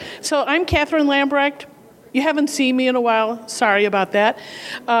So I'm Catherine Lambrecht. You haven't seen me in a while. Sorry about that.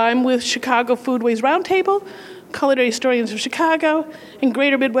 I'm with Chicago Foodways Roundtable, Culinary Historians of Chicago, and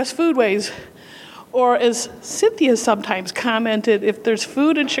Greater Midwest Foodways. Or as Cynthia sometimes commented, if there's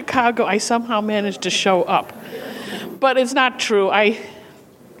food in Chicago, I somehow manage to show up. But it's not true. I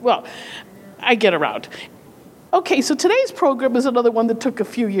get around. Okay, so today's program is another one that took a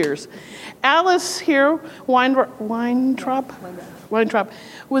few years. Alice here, Weintraub,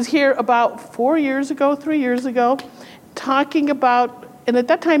 was here about 3 years ago, talking about, and at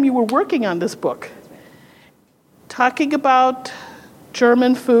that time you were working on this book, talking about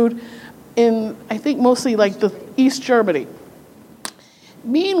German food in, I think, mostly like the East Germany.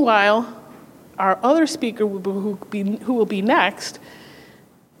 Meanwhile, our other speaker who will be next,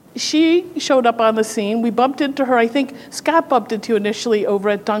 she showed up on the scene. We bumped into her. I think Scott bumped into you initially over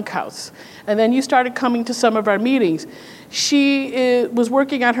at Dunk House. And then you started coming to some of our meetings. She was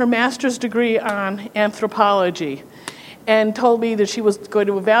working on her master's degree on anthropology and told me that she was going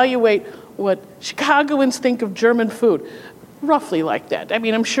to evaluate what Chicagoans think of German food. Roughly like that. I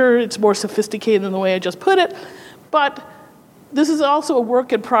mean, I'm sure it's more sophisticated than the way I just put it, but this is also a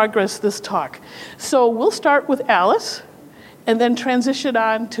work in progress, this talk. So we'll start with Alice, and then transition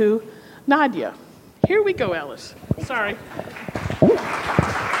on to Nadia. Here we go, Alice. Sorry.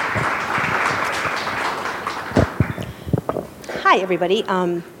 Hi, everybody.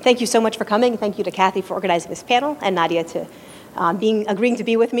 Thank you so much for coming. Thank you to Kathy for organizing this panel, and Nadia to agreeing to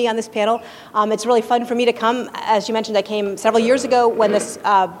be with me on this panel. It's really fun for me to come. As you mentioned, I came several years ago when this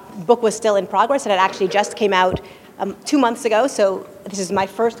book was still in progress, and it actually just came out 2 months ago, so this is my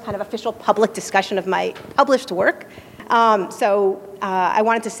first kind of official public discussion of my published work. I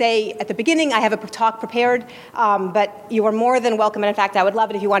wanted to say at the beginning, I have a talk prepared, but you are more than welcome, and in fact, I would love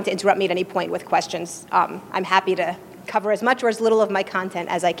it if you wanted to interrupt me at any point with questions. I'm happy to cover as much or as little of my content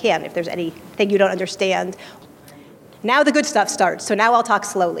as I can if there's anything you don't understand. Now the good stuff starts, so now I'll talk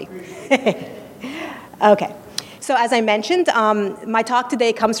slowly. Okay. So as I mentioned, my talk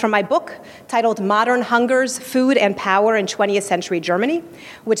today comes from my book titled Modern Hungers, Food and Power in 20th Century Germany,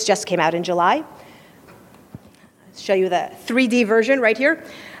 which just came out in July. I'll show you the 3D version right here.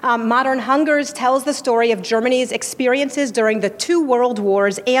 Modern Hungers tells the story of Germany's experiences during the 2 world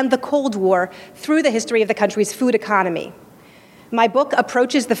wars and the Cold War through the history of the country's food economy. My book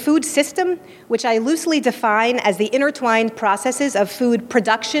approaches the food system, which I loosely define as the intertwined processes of food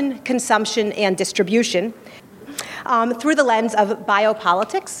production, consumption, and distribution, through the lens of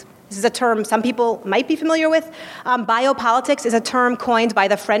biopolitics. This is a term some people might be familiar with. Biopolitics is a term coined by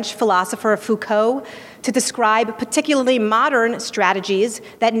the French philosopher Foucault to describe particularly modern strategies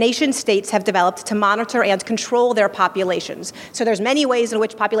that nation states have developed to monitor and control their populations. So there's many ways in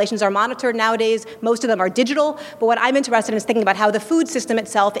which populations are monitored nowadays. Most of them are digital, but what I'm interested in is thinking about how the food system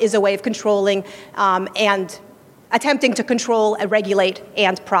itself is a way of controlling and attempting to control, regulate,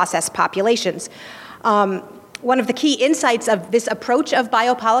 and process populations. One of the key insights of this approach of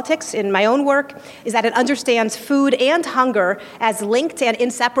biopolitics in my own work is that it understands food and hunger as linked and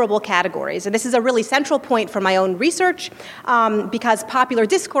inseparable categories. And this is a really central point for my own research because popular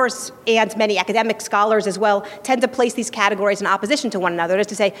discourse and many academic scholars as well tend to place these categories in opposition to one another. That is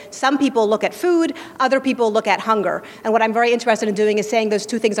to say, some people look at food, other people look at hunger. And what I'm very interested in doing is saying those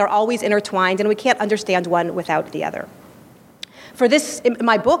two things are always intertwined and we can't understand one without the other. For this,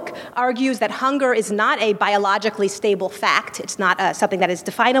 my book argues that hunger is not a biologically stable fact. It's not something that is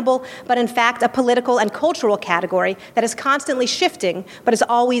definable, but in fact a political and cultural category that is constantly shifting, but is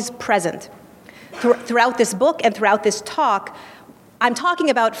always present. Throughout this book and throughout this talk, I'm talking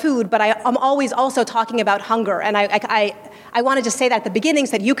about food, but I'm always also talking about hunger. And I wanted to say that at the beginning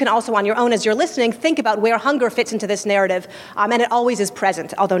so that you can also on your own as you're listening think about where hunger fits into this narrative. And it always is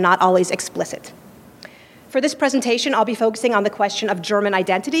present, although not always explicit. For this presentation, I'll be focusing on the question of German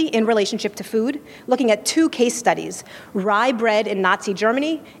identity in relationship to food, looking at 2 case studies, rye bread in Nazi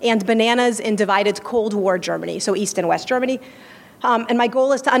Germany and bananas in divided Cold War Germany, so East and West Germany. And my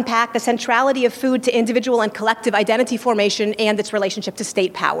goal is to unpack the centrality of food to individual and collective identity formation and its relationship to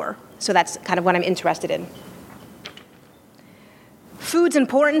state power. So that's kind of what I'm interested in. Food's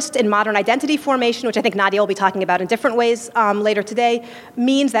importance in modern identity formation, which I think Nadia will be talking about in different ways later today,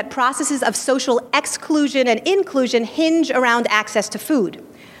 means that processes of social exclusion and inclusion hinge around access to food.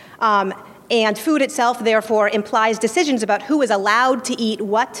 And food itself, therefore, implies decisions about who is allowed to eat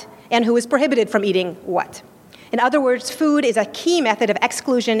what and who is prohibited from eating what. In other words, food is a key method of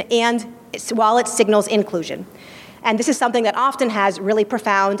exclusion and while it signals inclusion. And this is something that often has really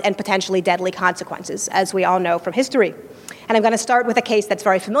profound and potentially deadly consequences, as we all know from history. And I'm going to start with a case that's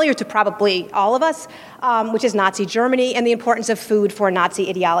very familiar to probably all of us, which is Nazi Germany and the importance of food for Nazi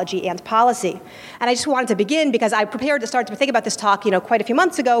ideology and policy. And I just wanted to begin because I prepared to start to think about this talk, quite a few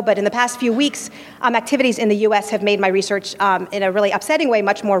months ago, but in the past few weeks, activities in the U.S. have made my research in a really upsetting way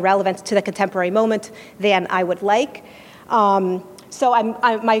much more relevant to the contemporary moment than I would like. So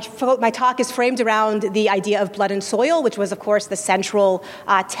my talk is framed around the idea of blood and soil, which was, of course, the central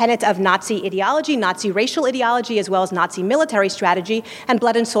tenet of Nazi ideology, Nazi racial ideology, as well as Nazi military strategy. And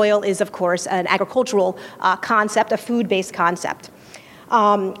blood and soil is, of course, an agricultural concept, a food-based concept.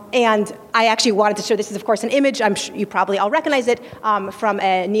 And I actually wanted to show, this is, of course, an image, I'm sure you probably all recognize it, from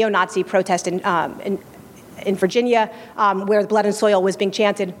a neo-Nazi protest in Virginia, where blood and soil was being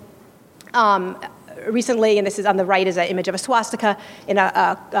chanted. Recently, and this is on the right, is an image of a swastika in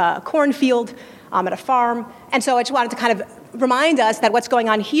a cornfield at a farm. And so I just wanted to kind of remind us that what's going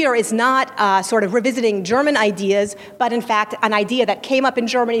on here is not sort of revisiting German ideas, but in fact an idea that came up in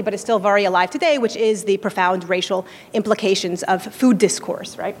Germany but is still very alive today, which is the profound racial implications of food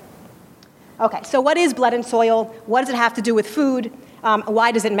discourse, right? Okay, so what is blood and soil? What does it have to do with food?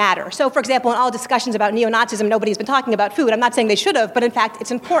 Why does it matter? So, for example, in all discussions about neo-Nazism, nobody's been talking about food. I'm not saying they should have, but in fact,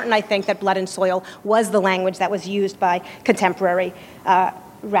 it's important, I think, that blood and soil was the language that was used by contemporary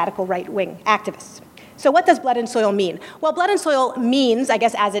radical right-wing activists. So what does blood and soil mean? Well, blood and soil means, I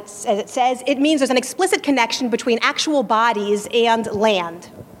guess as it says, it means there's an explicit connection between actual bodies and land,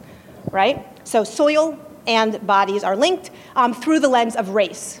 right? So soil and bodies are linked through the lens of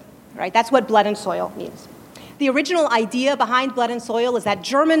race, right? That's what blood and soil means. The original idea behind blood and soil is that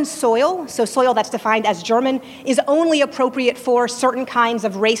German soil, so soil that's defined as German, is only appropriate for certain kinds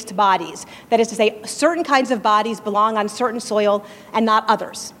of raced bodies. That is to say, certain kinds of bodies belong on certain soil and not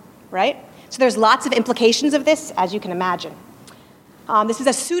others, right? So there's lots of implications of this, as you can imagine. This is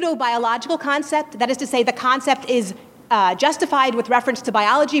a pseudo-biological concept. That is to say, the concept is justified with reference to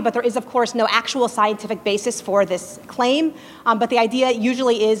biology, but there is, of course, no actual scientific basis for this claim. But the idea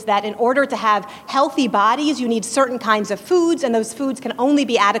usually is that in order to have healthy bodies, you need certain kinds of foods, and those foods can only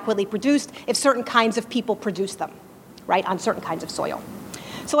be adequately produced if certain kinds of people produce them, right, on certain kinds of soil.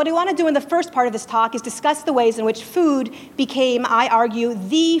 So what I want to do in the first part of this talk is discuss the ways in which food became, I argue,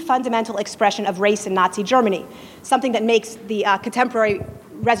 the fundamental expression of race in Nazi Germany, something that makes the contemporary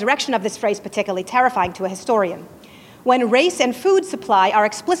resurrection of this phrase particularly terrifying to a historian. When race and food supply are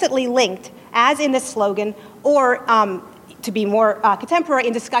explicitly linked, as in this slogan, or to be more contemporary,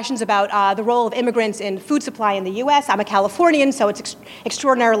 in discussions about the role of immigrants in food supply in the U.S. I'm a Californian, so it's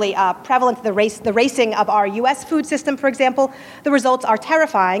extraordinarily prevalent, the racing of our U.S. food system, for example. The results are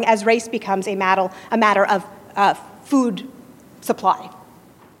terrifying as race becomes a matter of food supply.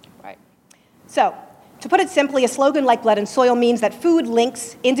 Right. So, to put it simply, a slogan like blood and soil means that food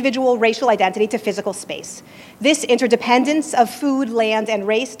links individual racial identity to physical space. This interdependence of food, land, and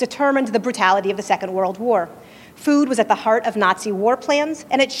race determined the brutality of the Second World War. Food was at the heart of Nazi war plans,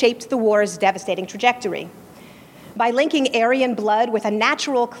 and it shaped the war's devastating trajectory. By linking Aryan blood with a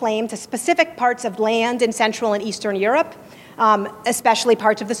natural claim to specific parts of land in Central and Eastern Europe, especially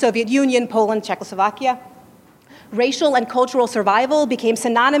parts of the Soviet Union, Poland, Czechoslovakia, racial and cultural survival became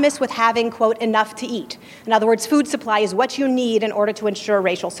synonymous with having, quote, enough to eat. In other words, food supply is what you need in order to ensure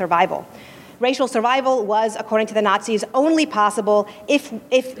racial survival. Racial survival was, according to the Nazis, only possible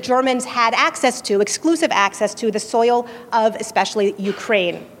if Germans had exclusive access to the soil of especially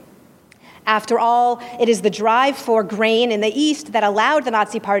Ukraine. After all, it is the drive for grain in the East that allowed the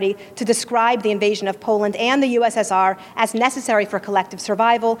Nazi Party to describe the invasion of Poland and the USSR as necessary for collective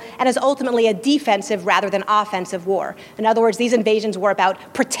survival and as ultimately a defensive rather than offensive war. In other words, these invasions were about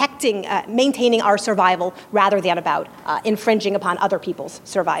protecting, maintaining our survival rather than about infringing upon other people's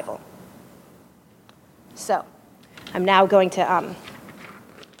survival. So, I'm now going to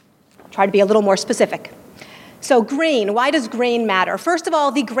try to be a little more specific. So grain, why does grain matter? First of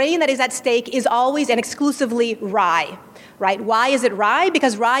all, the grain that is at stake is always and exclusively rye, right? Why is it rye?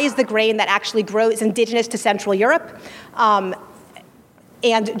 Because rye is the grain that actually grows indigenous to Central Europe. And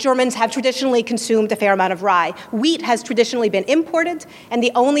Germans have traditionally consumed a fair amount of rye. Wheat has traditionally been imported, and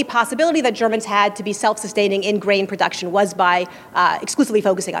the only possibility that Germans had to be self-sustaining in grain production was by exclusively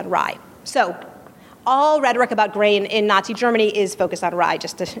focusing on rye. So, all rhetoric about grain in Nazi Germany is focused on rye,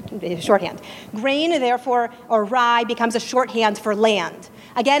 just a shorthand. Grain, therefore, or rye, becomes a shorthand for land.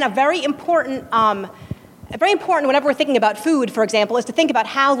 Again, a very important whenever we're thinking about food, for example, is to think about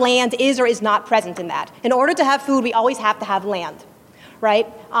how land is or is not present in that. In order to have food, we always have to have land, right?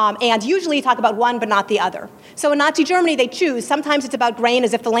 And usually you talk about one but not the other. So in Nazi Germany, they choose. Sometimes it's about grain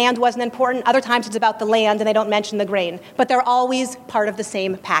as if the land wasn't important. Other times it's about the land and they don't mention the grain. But they're always part of the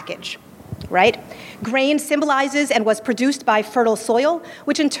same package, right? Grain symbolizes and was produced by fertile soil,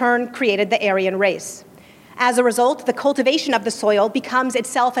 which in turn created the Aryan race. As a result, the cultivation of the soil becomes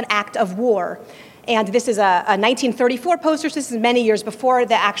itself an act of war. And this is a 1934 poster, so this is many years before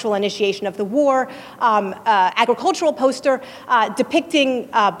the actual initiation of the war, agricultural poster depicting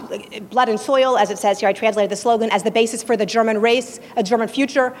blood and soil, as it says here. I translated the slogan, as the basis for the German race, a German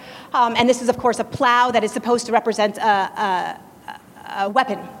future. And this is, of course, a plow that is supposed to represent a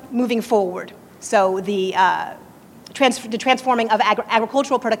weapon moving forward. So the transforming of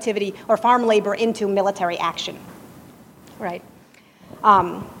agricultural productivity or farm labor into military action, right?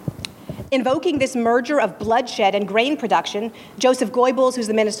 Invoking this merger of bloodshed and grain production, Joseph Goebbels, who's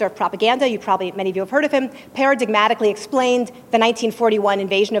the Minister of Propaganda, many of you have heard of him, paradigmatically explained the 1941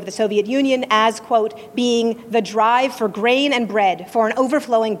 invasion of the Soviet Union as, quote, being the drive for grain and bread for an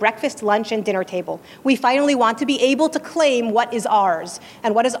overflowing breakfast, lunch, and dinner table. We finally want to be able to claim what is ours.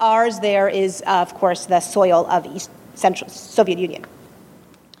 And what is ours there is, of course, the soil of Central Soviet Union.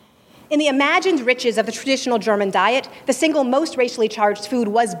 In the imagined riches of the traditional German diet, the single most racially charged food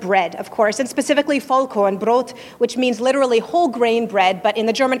was bread, of course, and specifically Vollkornbrot, which means literally whole grain bread, but in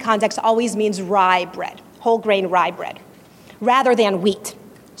the German context always means rye bread, whole grain rye bread, rather than wheat.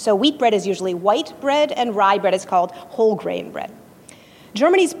 So wheat bread is usually white bread, and rye bread is called whole grain bread.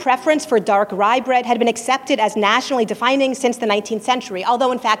 Germany's preference for dark rye bread had been accepted as nationally defining since the 19th century,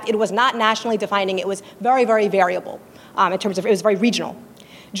 although in fact it was not nationally defining, it was very, very variable in terms of, it was very regional.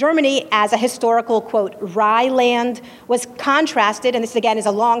 Germany, as a historical, quote, rye land, was contrasted, and this again is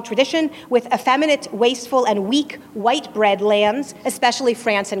a long tradition, with effeminate, wasteful, and weak white bread lands, especially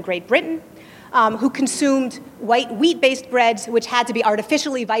France and Great Britain, who consumed white wheat-based breads, which had to be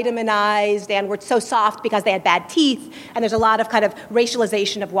artificially vitaminized and were so soft because they had bad teeth. And there's a lot of kind of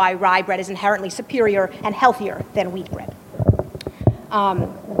racialization of why rye bread is inherently superior and healthier than wheat bread.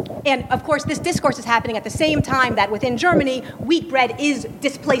 And of course, this discourse is happening at the same time that within Germany, wheat bread is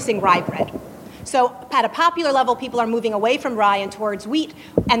displacing rye bread. So at a popular level, people are moving away from rye and towards wheat,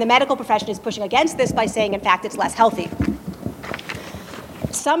 and the medical profession is pushing against this by saying, in fact, it's less healthy.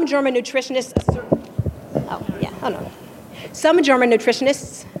 Some German nutritionists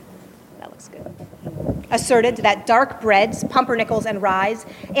asserted that dark breads, pumpernickels and rye,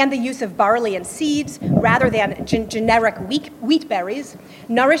 and the use of barley and seeds, rather than generic wheat berries,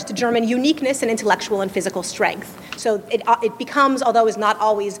 nourished German uniqueness and intellectual and physical strength. So it becomes, although is not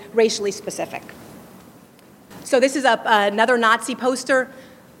always racially specific. So this is another Nazi poster.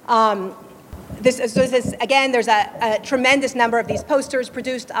 Again, there's a tremendous number of these posters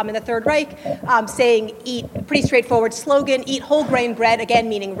produced in the Third Reich saying, pretty straightforward slogan, eat whole grain bread, again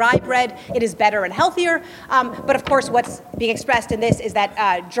meaning rye bread, it is better and healthier. But of course, what's being expressed in this is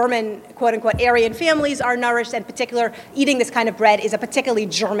that German, quote unquote, Aryan families are nourished, and in particular, eating this kind of bread is a particularly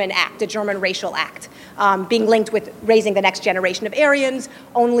German act, a German racial act, being linked with raising the next generation of Aryans,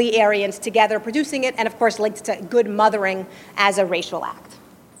 only Aryans together producing it, and of course linked to good mothering as a racial act.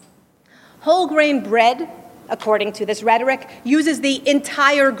 Whole grain bread, according to this rhetoric, uses the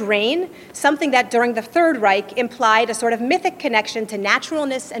entire grain, something that during the Third Reich implied a sort of mythic connection to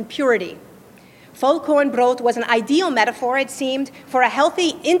naturalness and purity. Vollkornbrot was an ideal metaphor, it seemed, for a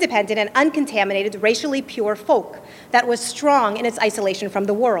healthy, independent, and uncontaminated, racially pure folk that was strong in its isolation from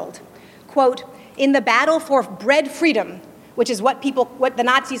the world. Quote, in the battle for bread freedom, which is what the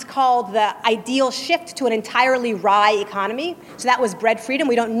Nazis called the ideal shift to an entirely rye economy. So that was bread freedom.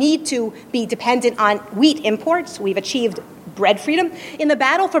 We don't need to be dependent on wheat imports. We've achieved bread freedom. In the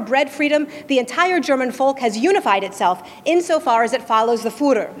battle for bread freedom, the entire German folk has unified itself insofar as it follows the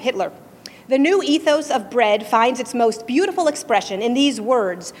Führer, Hitler. The new ethos of bread finds its most beautiful expression in these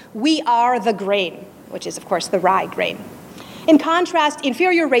words, we are the grain, which is, of course, the rye grain. In contrast,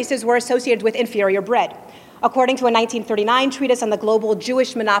 inferior races were associated with inferior bread. According to a 1939 treatise on the global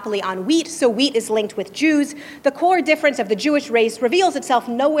Jewish monopoly on wheat, so wheat is linked with Jews, the core difference of the Jewish race reveals itself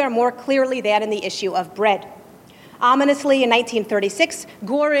nowhere more clearly than in the issue of bread. Ominously, in 1936,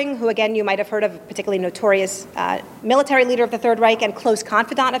 Göring, who again you might have heard of, particularly notorious military leader of the Third Reich and close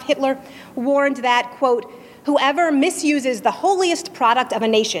confidant of Hitler, warned that, quote, whoever misuses the holiest product of a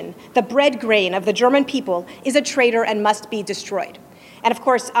nation, the bread grain of the German people, is a traitor and must be destroyed. And of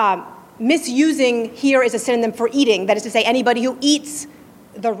course, misusing here is a synonym for eating. That is to say, anybody who eats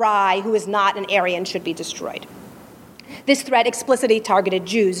the rye who is not an Aryan should be destroyed. This threat explicitly targeted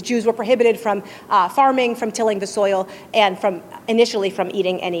Jews. Jews were prohibited from farming, from tilling the soil, and initially from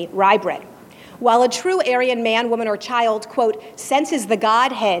eating any rye bread. While a true Aryan man, woman, or child, quote, senses the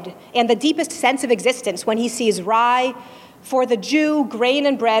Godhead and the deepest sense of existence when he sees rye, for the Jew, grain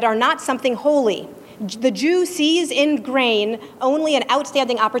and bread are not something holy. The Jew sees in grain only an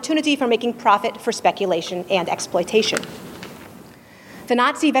outstanding opportunity for making profit for speculation and exploitation. The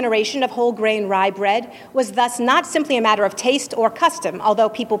Nazi veneration of whole grain rye bread was thus not simply a matter of taste or custom, although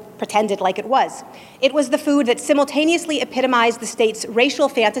people pretended like it was. It was the food that simultaneously epitomized the state's racial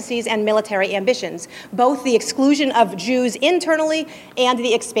fantasies and military ambitions, both the exclusion of Jews internally and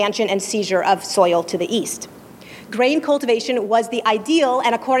the expansion and seizure of soil to the east. Grain cultivation was the ideal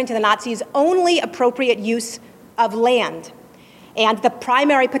and, according to the Nazis, only appropriate use of land and the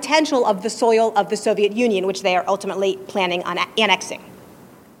primary potential of the soil of the Soviet Union, which they are ultimately planning on annexing.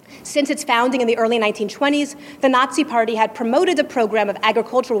 Since its founding in the early 1920s, the Nazi Party had promoted a program of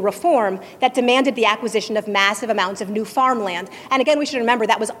agricultural reform that demanded the acquisition of massive amounts of new farmland. And again, we should remember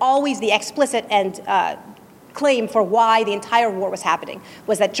that was always the explicit and claim for why the entire war was happening,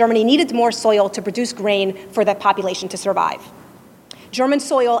 was that Germany needed more soil to produce grain for the population to survive. German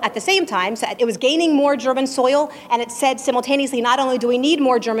soil at the same time, so it was gaining more German soil, and it said simultaneously, not only do we need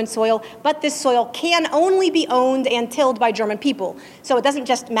more German soil, but this soil can only be owned and tilled by German people. So it doesn't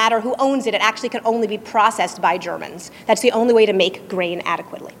just matter who owns it, it actually can only be processed by Germans. That's the only way to make grain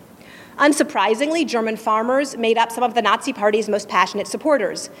adequately. Unsurprisingly, German farmers made up some of the Nazi Party's most passionate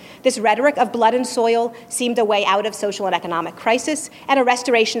supporters. This rhetoric of blood and soil seemed a way out of social and economic crisis and a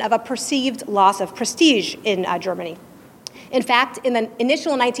restoration of a perceived loss of prestige in Germany. In fact, in the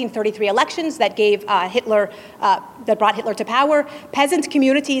initial 1933 elections that gave that brought Hitler to power, peasant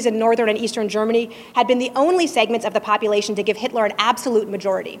communities in northern and eastern Germany had been the only segments of the population to give Hitler an absolute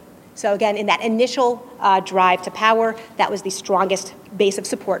majority. So again, in that initial drive to power, that was the strongest base of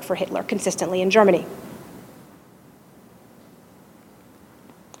support for Hitler consistently in Germany.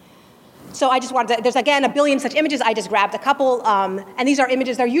 So I just wanted to, there's again a billion such images, I just grabbed a couple, and these are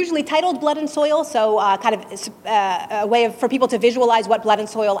images, they're usually titled Blood and Soil, so kind of a way for people to visualize what blood and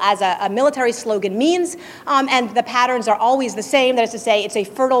soil as a military slogan means, and the patterns are always the same, that is to say, it's a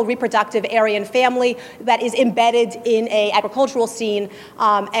fertile, reproductive Aryan family that is embedded in an agricultural scene,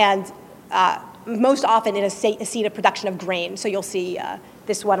 and most often in a scene of production of grain. So you'll see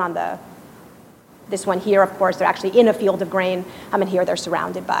this one here, of course, they're actually in a field of grain, and here they're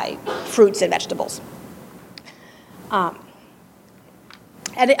surrounded by fruits and vegetables. And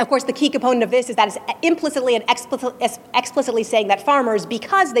of course, the key component of this is that it's implicitly and explicitly saying that farmers,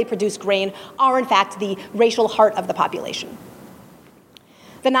 because they produce grain, are in fact the racial heart of the population.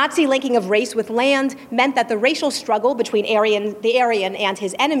 The Nazi linking of race with land meant that the racial struggle between the Aryan and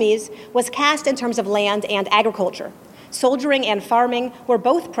his enemies was cast in terms of land and agriculture. Soldiering and farming were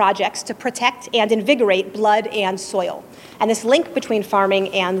both projects to protect and invigorate blood and soil. And this link between farming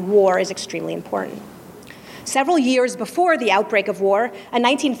and war is extremely important. Several years before the outbreak of war, a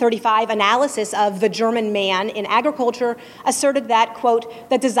 1935 analysis of the German man in agriculture asserted that, quote,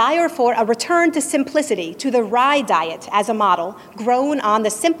 the desire for a return to simplicity, to the rye diet as a model, grown on the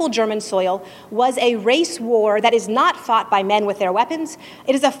simple German soil, was a race war that is not fought by men with their weapons.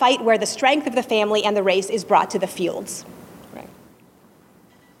 It is a fight where the strength of the family and the race is brought to the fields.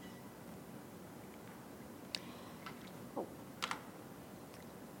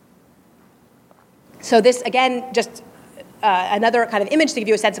 So this, again, just another kind of image to give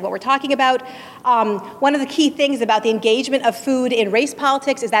you a sense of what we're talking about. One of the key things about the engagement of food in race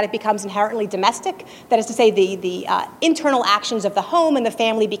politics is that it becomes inherently domestic. That is to say, the internal actions of the home and the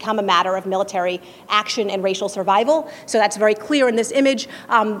family become a matter of military action and racial survival. So that's very clear in this image.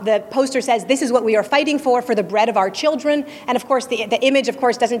 The poster says, this is what we are fighting for the bread of our children. And of course, the image, of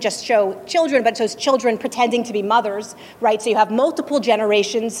course, doesn't just show children, but shows children pretending to be mothers, right? So you have multiple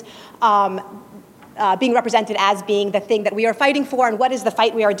generations being represented as being the thing that we are fighting for. And what is the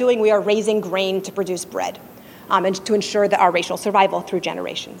fight we are doing? We are raising grain to produce bread and to ensure that our racial survival through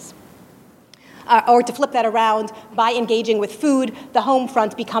generations. Or to flip that around, by engaging with food, the home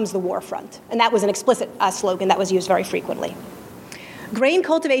front becomes the war front. And that was an explicit slogan that was used very frequently. Grain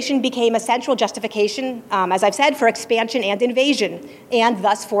cultivation became a central justification, as I've said, for expansion and invasion, and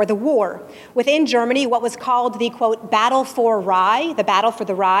thus for the war. Within Germany, what was called the, quote, battle for rye, the battle for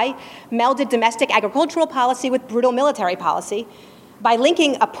the rye, melded domestic agricultural policy with brutal military policy by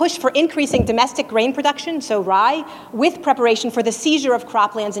linking a push for increasing domestic grain production, so rye, with preparation for the seizure of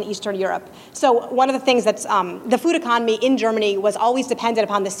croplands in Eastern Europe. So one of the things that's, the food economy in Germany was always dependent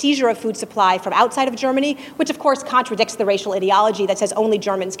upon the seizure of food supply from outside of Germany, which of course contradicts the racial ideology that says only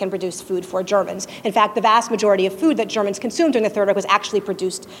Germans can produce food for Germans. In fact, the vast majority of food that Germans consumed during the Third Reich was actually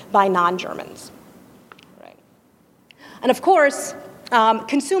produced by non-Germans. Right. And of course,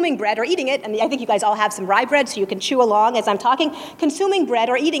 consuming bread or eating it, and I think you guys all have some rye bread, so you can chew along as I'm talking. Consuming bread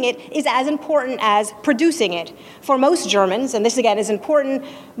or eating it is as important as producing it. For most Germans, and this again is important,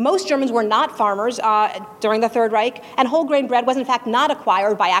 most Germans were not farmers during the Third Reich, and whole grain bread was in fact not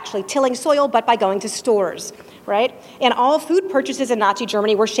acquired by actually tilling soil, but by going to stores, right? And all food purchases in Nazi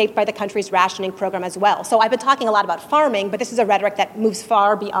Germany were shaped by the country's rationing program as well. So I've been talking a lot about farming, but this is a rhetoric that moves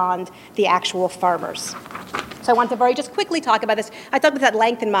far beyond the actual farmers. So I want to very just quickly talk about this. I talked about that at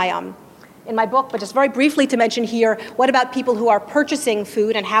length in my book, but just very briefly to mention here, what about people who are purchasing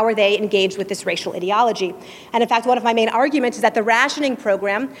food and how are they engaged with this racial ideology? And in fact, one of my main arguments is that the rationing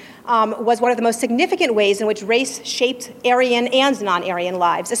program was one of the most significant ways in which race shaped Aryan and non-Aryan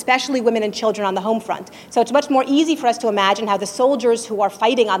lives, especially women and children on the home front. So it's much more easy for us to imagine how the soldiers who are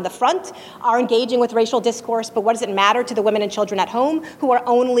fighting on the front are engaging with racial discourse, but what does it matter to the women and children at home who are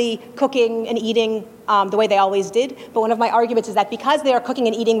only cooking and eating the way they always did? But one of my arguments is that because they are cooking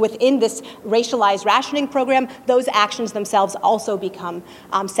and eating within this racialized rationing program, those actions themselves also become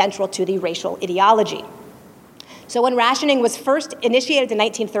central to the racial ideology. So when rationing was first initiated in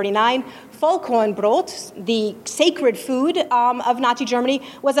 1939, Vollkornbrot, the sacred food of Nazi Germany,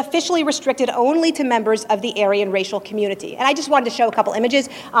 was officially restricted only to members of the Aryan racial community. And I just wanted to show a couple images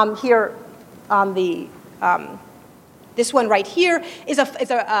here on the, this one right here is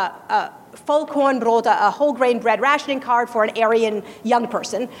a Vollkornbrot, a whole grain bread rationing card for an Aryan young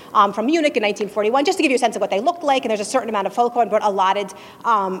person from Munich in 1941, just to give you a sense of what they looked like. And there's a certain amount of Vollkornbrot allotted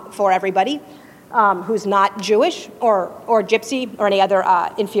for everybody who's not Jewish or Gypsy or any other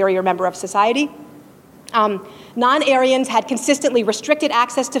inferior member of society. Non-Aryans had consistently restricted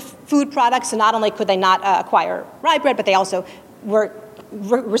access to food products, so not only could they not acquire rye bread, but they also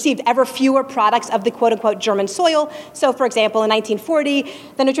received ever fewer products of the quote-unquote German soil. So, for example, in 1940,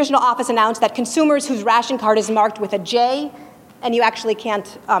 the Nutritional Office announced that consumers whose ration card is marked with a J, and you actually can't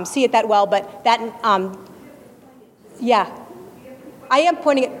see it that well, but that, yeah. I am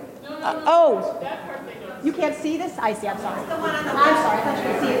pointing it, oh. You can't see this? I see, I'm sorry. I'm sorry, I thought you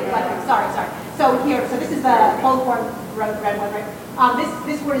could see it. Sorry. So here, so this is the Vollkornbrot red one, right?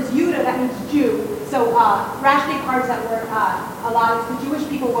 This word is Jude, that means Jew. So rationing cards that were allotted to Jewish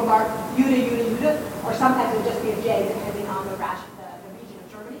people were marked Jude, or sometimes it would just be a J, depending on the region of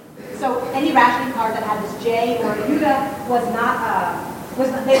Germany. So any rationing card that had this J or a Jude was not,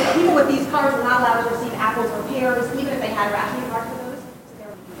 people with these cards were not allowed to receive apples or pears, even if they had a rationing card for those.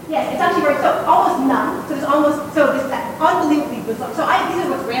 Yes, it's actually very, so almost none. So there's almost, so this is unbelievably bizarre. So these are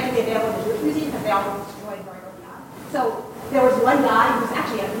what's randomly available in the Jewish Museum because they all were destroyed very early on. So there was one guy who's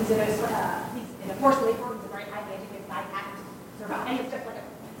actually, he's in a porcelain firm, he's a very highly educated guy, happened to survive. And it's just like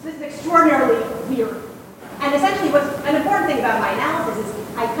so this is extraordinarily weird. And essentially what's an important thing about my analysis is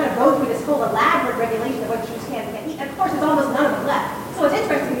I kind of go through this whole elaborate regulation of what Jews can and can't eat. And of course there's almost none of them left. So what's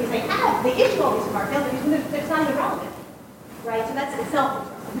interesting to me is they issue all these cards, it's not even relevant. Right, so that's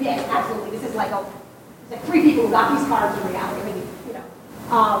itself. Yes, absolutely. This is like three people who got these cards in reality, maybe, you know.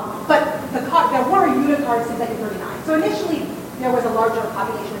 But there were unit cards since 1939. So initially, there was a larger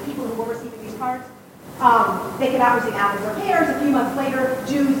population of people who were receiving these cards. They could not receive apples or pears. A few months later,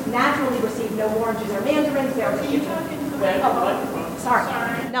 Jews naturally received no oranges or mandarins. There was a huge.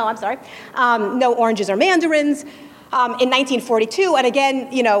 Sorry. No, I'm sorry. No oranges or mandarins. In 1942, and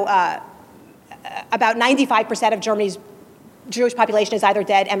again, you know, about 95% of Germany's Jewish population is either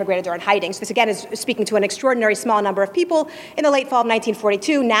dead, emigrated, or in hiding. So this again is speaking to an extraordinary small number of people. In the late fall of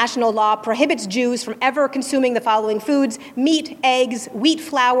 1942, national law prohibits Jews from ever consuming the following foods: meat, eggs, wheat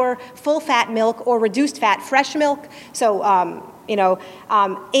flour, full-fat milk, or reduced-fat fresh milk. So,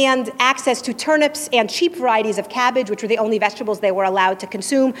 and access to turnips and cheap varieties of cabbage, which were the only vegetables they were allowed to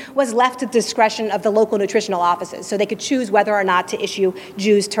consume, was left to the discretion of the local nutritional offices. So they could choose whether or not to issue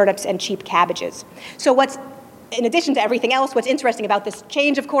Jews turnips and cheap cabbages. So in addition to everything else, what's interesting about this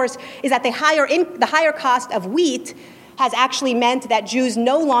change, of course, is that the higher cost of wheat has actually meant that Jews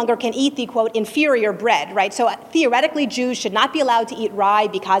no longer can eat the, quote, inferior bread, right? So theoretically, Jews should not be allowed to eat rye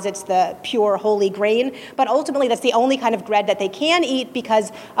because it's the pure holy grain, but ultimately that's the only kind of bread that they can eat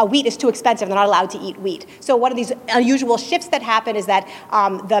because wheat is too expensive. They're not allowed to eat wheat. So one of these unusual shifts that happen is that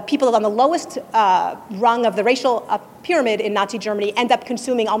the people on the lowest rung of the racial pyramid in Nazi Germany end up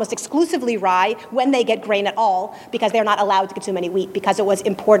consuming almost exclusively rye when they get grain at all because they're not allowed to consume any wheat because it was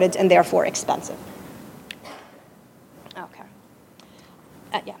imported and therefore expensive. Okay.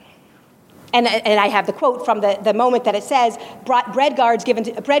 Yeah. And I have the quote from the moment that it says, bread cards given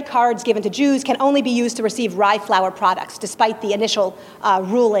to Jews can only be used to receive rye flour products, despite the initial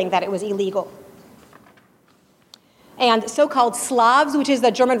ruling that it was illegal. And so-called Slavs, which is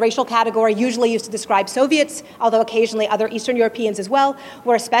the German racial category usually used to describe Soviets, although occasionally other Eastern Europeans as well,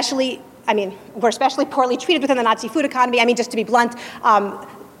 were especially poorly treated within the Nazi food economy. I mean, just to be blunt,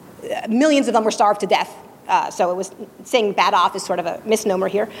 millions of them were starved to death. So it was saying bad off is sort of a misnomer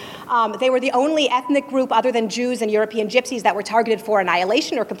here. They were the only ethnic group other than Jews and European gypsies that were targeted for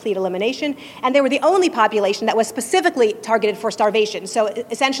annihilation or complete elimination. And they were the only population that was specifically targeted for starvation. So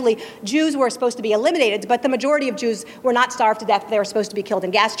essentially, Jews were supposed to be eliminated, but the majority of Jews were not starved to death. They were supposed to be killed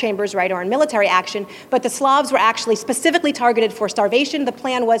in gas chambers, right, or in military action. But the Slavs were actually specifically targeted for starvation. The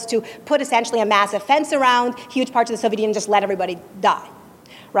plan was to put essentially a massive fence around huge parts of the Soviet Union and just let everybody die.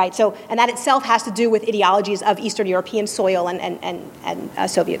 Right, so, and that itself has to do with ideologies of Eastern European soil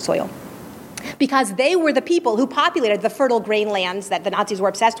and Soviet soil. Because they were the people who populated the fertile grain lands that the Nazis were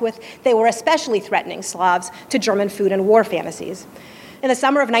obsessed with, they were especially threatening Slavs to German food and war fantasies. In the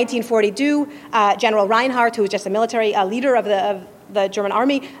summer of 1942, General Reinhardt, who was just a military leader of the German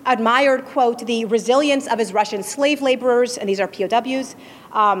army, admired, quote, the resilience of his Russian slave laborers, and these are POWs.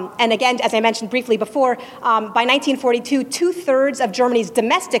 And again, as I mentioned briefly before, by 1942, 2/3 of Germany's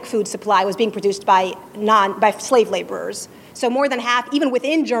domestic food supply was being produced by slave laborers. So more than half, even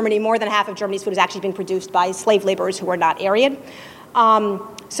within Germany, more than half of Germany's food is actually being produced by slave laborers who were not Aryan.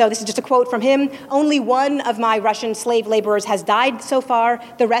 So this is just a quote from him. "Only one of my Russian slave laborers has died so far.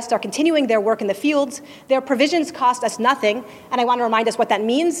 The rest are continuing their work in the fields. Their provisions cost us nothing." And I want to remind us what that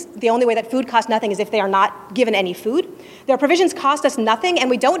means. The only way that food costs nothing is if they are not given any food. "Their provisions cost us nothing, and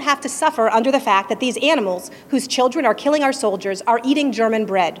we don't have to suffer under the fact that these animals, whose children are killing our soldiers, are eating German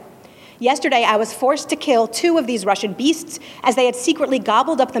bread. Yesterday, I was forced to kill 2 of these Russian beasts as they had secretly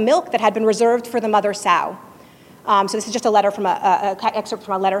gobbled up the milk that had been reserved for the mother sow." So this is just a letter from an excerpt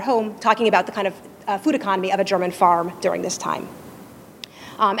from a letter home talking about the kind of food economy of a German farm during this time.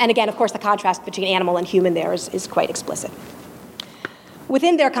 And again, of course, the contrast between animal and human there is quite explicit.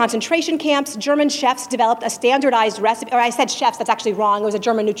 Within their concentration camps, German chefs developed a standardized recipe, or I said chefs, that's actually wrong. It was a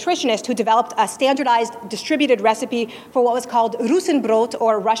German nutritionist who developed a standardized distributed recipe for what was called Russenbrot,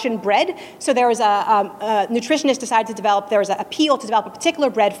 or Russian bread. So there was a nutritionist decided to develop, there was an appeal to develop a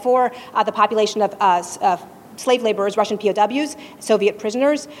particular bread for the population of slave laborers, Russian POWs, Soviet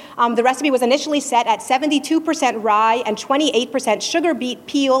prisoners. The recipe was initially set at 72% rye and 28% sugar beet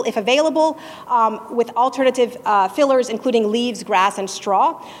peel, if available, with alternative fillers, including leaves, grass, and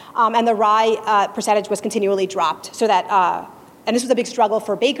straw. And the rye percentage was continually dropped. So that, and this was a big struggle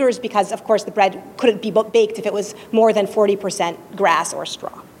for bakers because, of course, the bread couldn't be baked if it was more than 40% grass or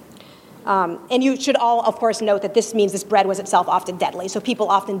straw. And you should all, of course, note that this means this bread was itself often deadly. So people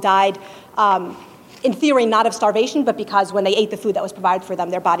often died in theory, not of starvation, but because when they ate the food that was provided for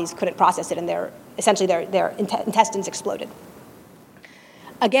them, their bodies couldn't process it, and essentially their intestines exploded.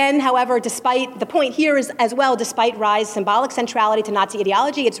 Again, however, despite the point here is as well, despite rye's symbolic centrality to Nazi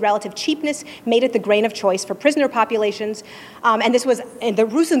ideology, its relative cheapness made it the grain of choice for prisoner populations. And this was, and the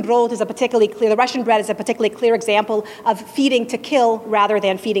Russenbrot is a particularly clear, the Russian bread is a particularly clear example of feeding to kill rather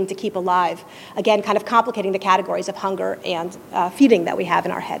than feeding to keep alive. Again, kind of complicating the categories of hunger and feeding that we have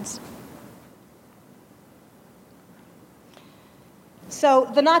in our heads.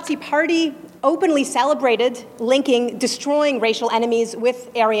 So the Nazi Party openly celebrated linking destroying racial enemies with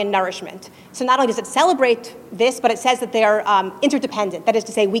Aryan nourishment. So not only does it celebrate this, but it says that they're interdependent. That is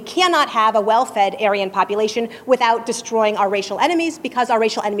to say, we cannot have a well-fed Aryan population without destroying our racial enemies because our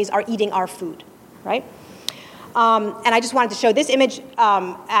racial enemies are eating our food, right? And I just wanted to show this image,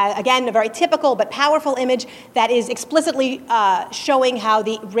 again, a very typical but powerful image that is explicitly showing how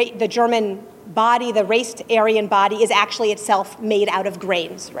the German body, the raced Aryan body, is actually itself made out of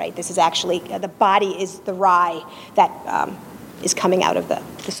grains, right? This is actually, the body is the rye that is coming out of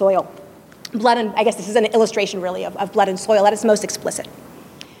the soil. Blood and, I guess this is an illustration really of blood and soil at its most explicit.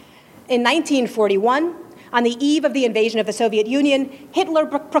 In 1941, on the eve of the invasion of the Soviet Union, Hitler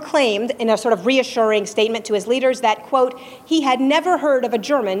proclaimed in a sort of reassuring statement to his leaders that, quote, he had never heard of a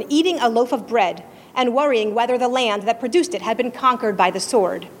German eating a loaf of bread and worrying whether the land that produced it had been conquered by the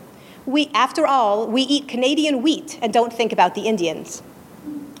sword. After all, we eat Canadian wheat and don't think about the Indians.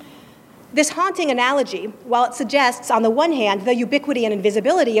 This haunting analogy, while it suggests, on the one hand, the ubiquity and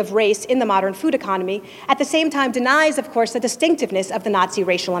invisibility of race in the modern food economy, at the same time denies, of course, the distinctiveness of the Nazi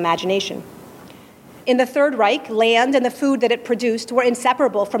racial imagination. In the Third Reich, land and the food that it produced were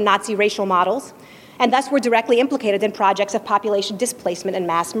inseparable from Nazi racial models, and thus were directly implicated in projects of population displacement and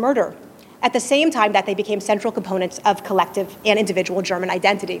mass murder, at the same time that they became central components of collective and individual German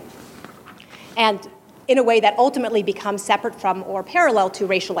identity, and in a way that ultimately becomes separate from or parallel to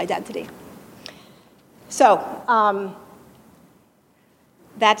racial identity. So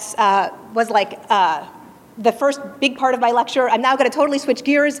that's was like the first big part of my lecture. I'm now going to totally switch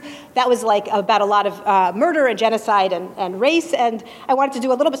gears. That was like about a lot of murder and genocide and race, and I wanted to do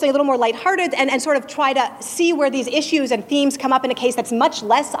something a little more lighthearted and sort of try to see where these issues and themes come up in a case that's much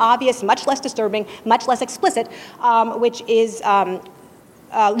less obvious, much less disturbing, much less explicit, which is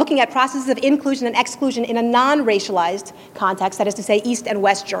looking at processes of inclusion and exclusion in a non-racialized context, that is to say East and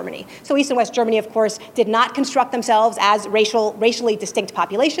West Germany. So East and West Germany, of course, did not construct themselves as racially distinct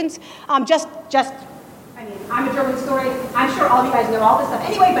populations. I'm a German historian. I'm sure all of you guys know all this stuff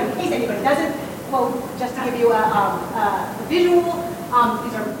anyway, but in case anybody doesn't, well, just to give you a visual,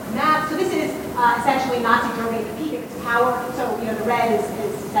 these are maps. So this is essentially Nazi Germany at the peak of its power. So, the red is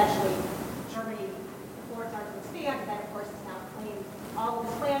essentially Germany before it started to expand, and then, of course, it's now claimed all of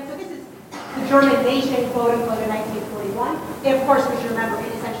this land. So this is the German nation, quote unquote, in 1941. And of course, we should remember,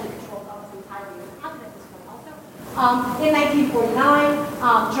 it essentially controls almost the entirety of the continent at this point also. In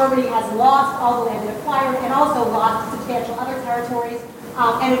 1949, Germany has lost all the land it acquired and also lost substantial other territories.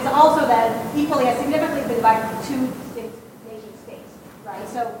 And it's also then equally as significantly been divided into two distinct nation states, right?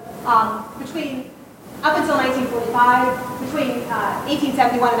 So up until 1945, between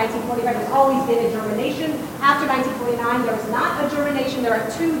 1871 and 1945, there's always been a German nation. After 1949, there is not a German nation. There are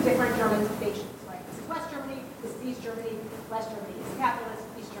two different German nations, right? This is West Germany, this is East Germany. West Germany is capitalist,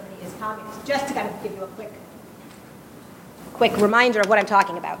 East Germany is communist. Just to kind of give you a quick reminder of what I'm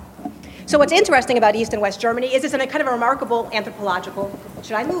talking about. So what's interesting about East and West Germany is it's a kind of a remarkable anthropological,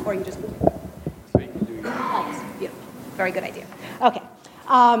 should I move or you just move? Yes, beautiful. Very good idea. Okay.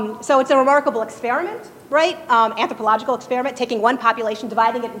 So it's a remarkable experiment, right? Anthropological experiment, taking one population,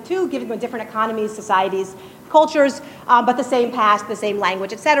 dividing it in two, giving them different economies, societies, cultures, but the same past, the same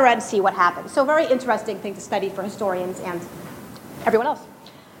language, et cetera, and see what happens. So very interesting thing to study for historians and everyone else.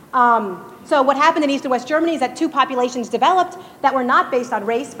 So what happened in East and West Germany is that two populations developed that were not based on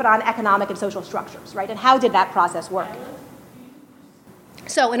race, but on economic and social structures, right? And how did that process work?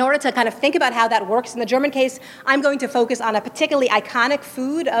 So in order to kind of think about how that works in the German case, I'm going to focus on a particularly iconic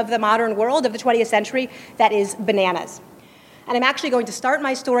food of the modern world of the 20th century, that is bananas. And I'm actually going to start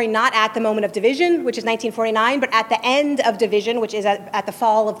my story not at the moment of division, which is 1949, but at the end of division, which is at the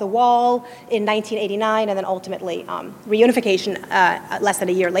fall of the wall in 1989, and then ultimately reunification less than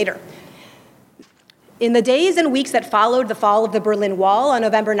a year later. In the days and weeks that followed the fall of the Berlin Wall on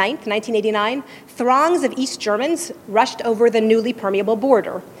November 9th, 1989, throngs of East Germans rushed over the newly permeable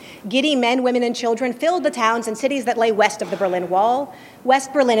border. Giddy men, women, and children filled the towns and cities that lay west of the Berlin Wall.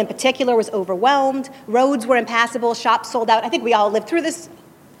 West Berlin in particular was overwhelmed. Roads were impassable, shops sold out. I think we all lived through this,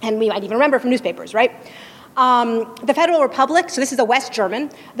 and we might even remember from newspapers, right? The Federal Republic, so this is a West German,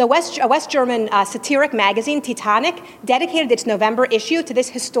 a West German satiric magazine, Titanic, dedicated its November issue to this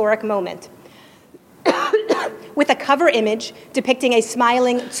historic moment, with a cover image depicting a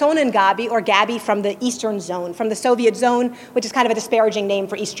smiling Zonengabi, or Gabi from the Eastern Zone, from the Soviet zone, which is kind of a disparaging name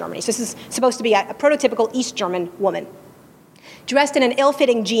for East Germany. So this is supposed to be a prototypical East German woman. Dressed in an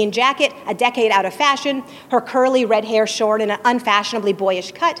ill-fitting jean jacket, a decade out of fashion, her curly red hair shorn in an unfashionably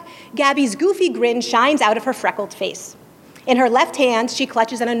boyish cut, Gabi's goofy grin shines out of her freckled face. In her left hand, she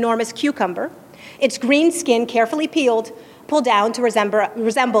clutches an enormous cucumber, its green skin carefully peeled, pulled down to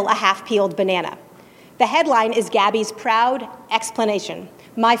resemble a half-peeled banana. The headline is Gabi's proud explanation,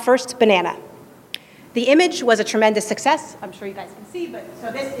 "My first banana." The image was a tremendous success. I'm sure you guys can see, but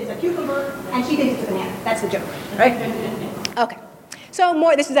so this is a cucumber, and she thinks it's a banana. That's the joke, right? Okay. So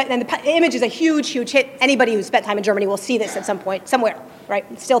and the image is a huge, huge hit. Anybody who's spent time in Germany will see this at some point, somewhere, right?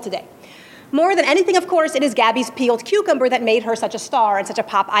 Still today. More than anything, of course, it is Gabi's peeled cucumber that made her such a star and such a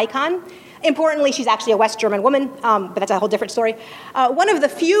pop icon. Importantly, she's actually a West German woman, but that's a whole different story. One of the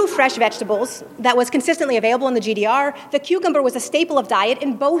few fresh vegetables that was consistently available in the GDR, the cucumber was a staple of diet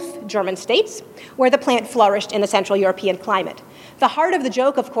in both German states, where the plant flourished in the Central European climate. The heart of the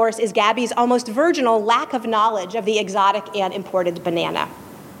joke, of course, is Gabi's almost virginal lack of knowledge of the exotic and imported banana.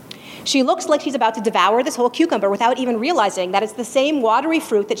 She looks like she's about to devour this whole cucumber without even realizing that it's the same watery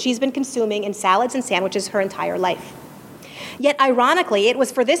fruit that she's been consuming in salads and sandwiches her entire life. Yet, ironically, it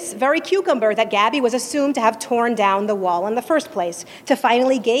was for this very cucumber that Gabi was assumed to have torn down the wall in the first place, to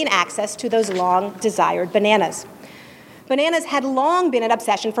finally gain access to those long-desired bananas. Bananas had long been an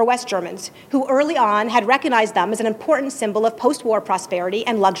obsession for West Germans, who early on had recognized them as an important symbol of post-war prosperity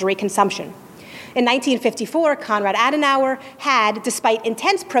and luxury consumption. In 1954, Konrad Adenauer had, despite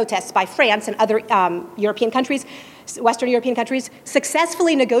intense protests by France and other Western European countries,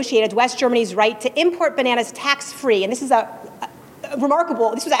 successfully negotiated West Germany's right to import bananas tax-free. And this is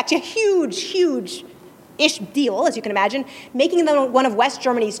this was actually a huge-ish deal, as you can imagine, making them one of West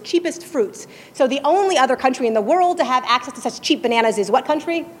Germany's cheapest fruits. So the only other country in the world to have access to such cheap bananas is what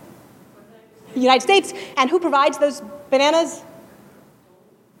country? United States. And who provides those bananas?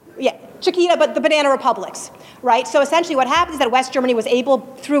 Yeah, Chiquita, but the banana republics, right? So essentially what happens is that West Germany was able,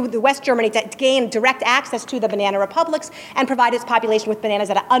 through the West Germany, to gain direct access to the banana republics and provide its population with bananas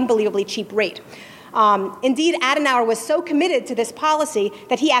at an unbelievably cheap rate. Indeed, Adenauer was so committed to this policy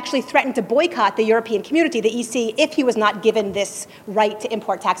that he actually threatened to boycott the European community, the EC, if he was not given this right to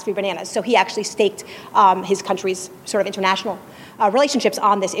import tax-free bananas. So he actually staked his country's sort of international relationships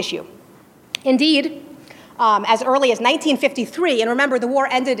on this issue. Indeed, as early as 1953, and remember the war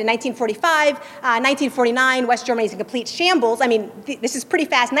ended in 1945, 1949, West Germany is in complete shambles. I mean, this is pretty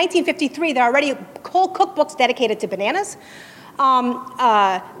fast. 1953, there are already whole cookbooks dedicated to bananas.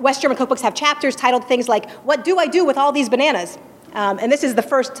 West German cookbooks have chapters titled things like, "What do I do with all these bananas?" And this is the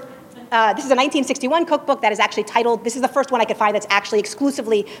first, this is a 1961 cookbook that is actually titled, this is the first one I could find that's actually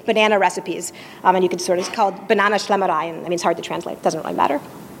exclusively banana recipes. And you can sort of, it's called Banana Schlemmerei, and I mean, it's hard to translate, it doesn't really matter.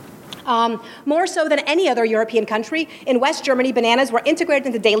 More so than any other European country, in West Germany, bananas were integrated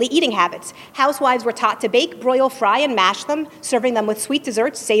into daily eating habits. Housewives were taught to bake, broil, fry, and mash them, serving them with sweet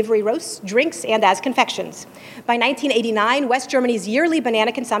desserts, savory roasts, drinks, and as confections. By 1989, West Germany's yearly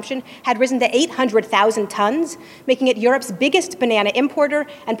banana consumption had risen to 800,000 tons, making it Europe's biggest banana importer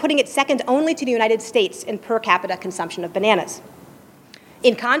and putting it second only to the United States in per capita consumption of bananas.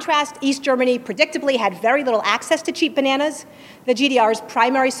 In contrast, East Germany predictably had very little access to cheap bananas. The GDR's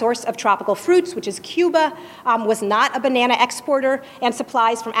primary source of tropical fruits, which is Cuba, was not a banana exporter, and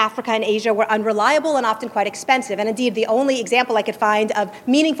supplies from Africa and Asia were unreliable and often quite expensive. And indeed, the only example I could find of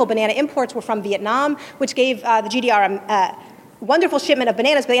meaningful banana imports were from Vietnam, which gave the GDR a wonderful shipment of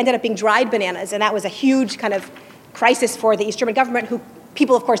bananas, but they ended up being dried bananas, and that was a huge kind of crisis for the East German government, who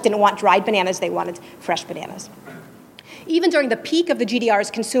people, of course, didn't want dried bananas, they wanted fresh bananas. Even during the peak of the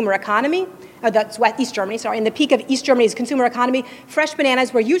GDR's consumer economy, that's East Germany, sorry, in the peak of East Germany's consumer economy, fresh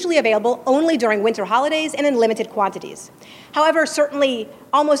bananas were usually available only during winter holidays and in limited quantities. However, certainly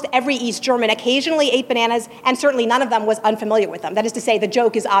almost every East German occasionally ate bananas, and certainly none of them was unfamiliar with them. That is to say, the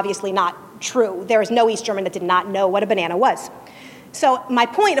joke is obviously not true. There is no East German that did not know what a banana was. So my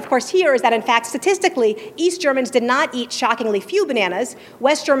point, of course, here is that, in fact, statistically, East Germans did not eat shockingly few bananas.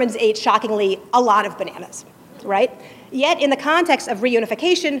 West Germans ate shockingly a lot of bananas, right? Yet, in the context of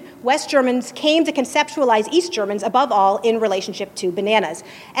reunification, West Germans came to conceptualize East Germans, above all, in relationship to bananas.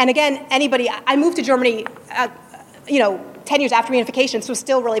 And again, I moved to Germany, 10 years after reunification, so it's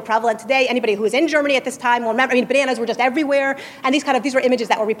still really prevalent today. Anybody who was in Germany at this time will remember, bananas were just everywhere, and these were images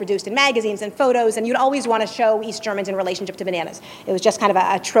that were reproduced in magazines and photos, and you'd always want to show East Germans in relationship to bananas. It was just kind of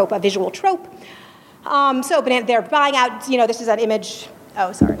a trope, a visual trope. They're buying out, this is an image,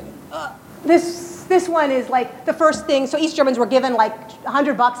 This one is like the first thing. So East Germans were given like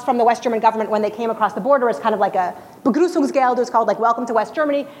 $100 from the West German government when they came across the border as kind of like a Begrüßungsgeld. It was called like welcome to West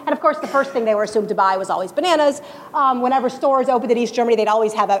Germany. And of course, the first thing they were assumed to buy was always bananas. Whenever stores opened in East Germany, they'd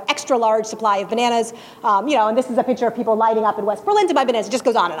always have an extra large supply of bananas. And this is a picture of people lighting up in West Berlin to buy bananas. It just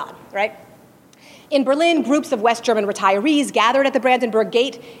goes on and on, right? In Berlin, groups of West German retirees gathered at the Brandenburg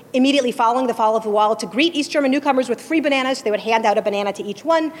Gate immediately following the fall of the wall to greet East German newcomers with free bananas. They would hand out a banana to each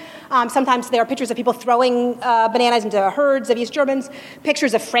one. Sometimes there are pictures of people throwing bananas into herds of East Germans,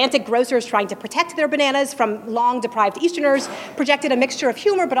 pictures of frantic grocers trying to protect their bananas from long-deprived Easterners, projected a mixture of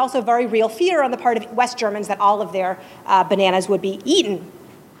humor but also very real fear on the part of West Germans that all of their bananas would be eaten,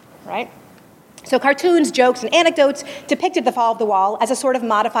 right? So cartoons, jokes, and anecdotes depicted the fall of the wall as a sort of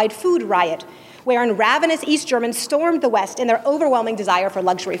modified food riot, wherein ravenous East Germans stormed the West in their overwhelming desire for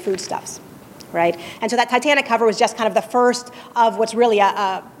luxury foodstuffs, right? And so that Titanic cover was just kind of the first of what's really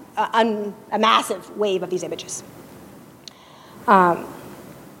a massive wave of these images. So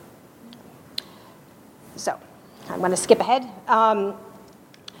I'm going to skip ahead.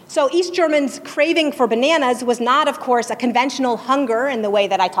 So East Germans' craving for bananas was not, of course, a conventional hunger in the way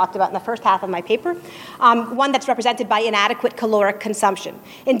that I talked about in the first half of my paper, one that's represented by inadequate caloric consumption.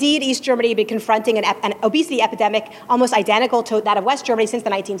 Indeed, East Germany had been confronting an obesity epidemic almost identical to that of West Germany since the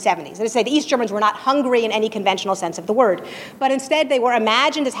 1970s. That is to say, the East Germans were not hungry in any conventional sense of the word, but instead they were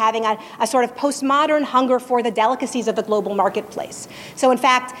imagined as having a sort of postmodern hunger for the delicacies of the global marketplace. So in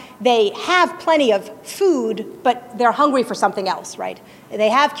fact, they have plenty of food, but they're hungry for something else, right? They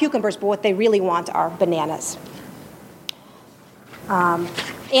have cucumbers, but what they really want are bananas. And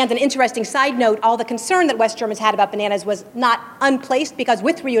an interesting side note, all the concern that West Germans had about bananas was not unplaced, because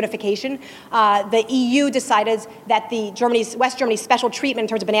with reunification, the EU decided that West Germany's special treatment in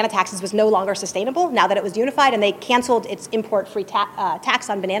terms of banana taxes was no longer sustainable now that it was unified, and they canceled its import-free tax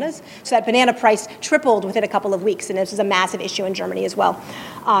on bananas, so that banana price tripled within a couple of weeks, and this is a massive issue in Germany as well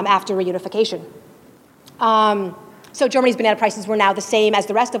after reunification. So Germany's banana prices were now the same as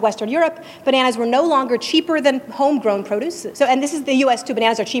the rest of Western Europe. Bananas were no longer cheaper than homegrown produce. So, and this is the US too,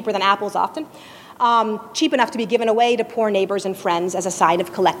 bananas are cheaper than apples often. Cheap enough to be given away to poor neighbors and friends as a sign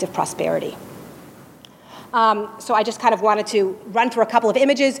of collective prosperity. So I just kind of wanted to run through a couple of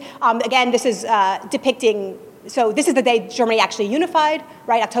images. Again, this is depicting, so this is the day Germany actually unified,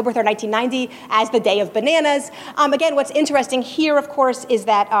 right, October 3rd, 1990, as the Day of Bananas. Again, what's interesting here, of course, is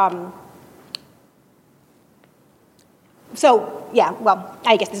that, so yeah, well,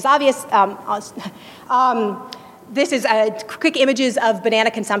 I guess this is obvious. This is quick images of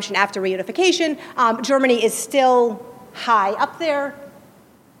banana consumption after reunification. Germany is still high up there.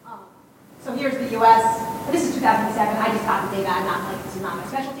 So here's the US. This is 2007. I just got the data. I'm not like, this is not my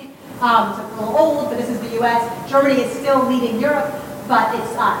specialty. So it's a little old, but this is the US. Germany is still leading Europe, but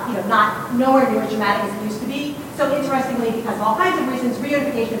it's not nowhere near as dramatic as it used to be. So interestingly, because of all kinds of reasons,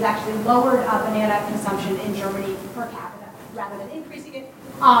 reunification has actually lowered banana consumption in Germany per capita rather than increasing it.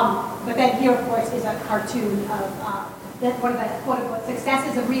 But then here, of course, is a cartoon of one of the quote-unquote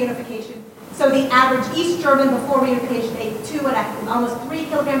successes of reunification. So the average East German before reunification ate 2 and almost 3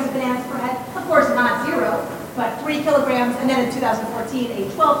 kilograms of bananas per head. Of course, not 0, but 3 kilograms. And then in 2014,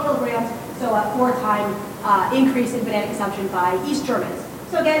 ate 12 kilograms. So a 4-time increase in banana consumption by East Germans.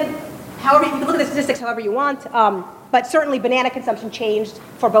 So again, however, you can look at the statistics however you want, but certainly banana consumption changed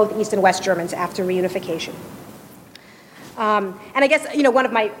for both East and West Germans after reunification. And I guess, one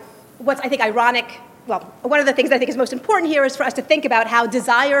of my, what's I think ironic, well, one of the things that I think is most important here is for us to think about how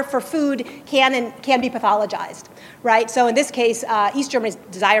desire for food can be pathologized, right? So in this case, East Germany's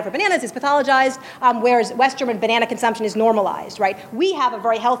desire for bananas is pathologized, whereas West German banana consumption is normalized, right? We have a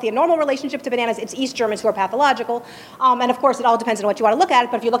very healthy and normal relationship to bananas. It's East Germans who are pathological. And of course, it all depends on what you want to look at.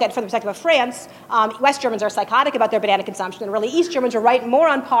 But if you look at it from the perspective of France, West Germans are psychotic about their banana consumption, and really East Germans are more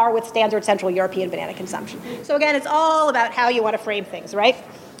on par with standard Central European banana consumption. So again, it's all about how you want to frame things, right?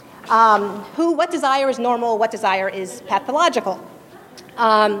 What desire is normal, what desire is pathological.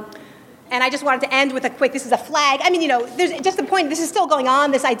 And I just wanted to end with a quick, this is a flag. I mean, there's just the point, this is still going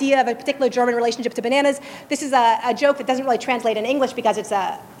on, this idea of a particular German relationship to bananas. This is a joke that doesn't really translate in English because it's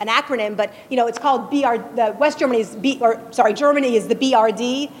an acronym, but, it's called Germany is the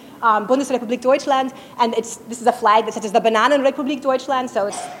BRD, Bundesrepublik Deutschland, and this is a flag that says the Bananenrepublik Deutschland, so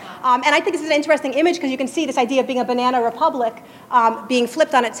it's, and I think this is an interesting image because you can see this idea of being a banana republic being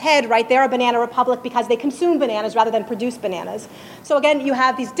flipped on its head, right? They're a banana republic because they consume bananas rather than produce bananas. So again, you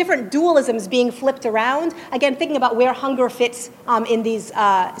have these different dualisms being flipped around, again, thinking about where hunger fits in these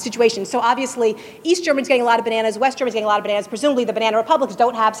situations. So obviously, East Germany's getting a lot of bananas, West Germany's getting a lot of bananas. Presumably the banana republics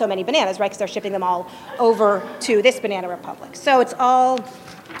don't have so many bananas, right? Because they're shipping them all over to this banana republic. So it's all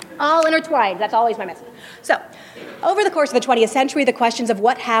intertwined. That's always my message. So, over the course of the 20th century, the questions of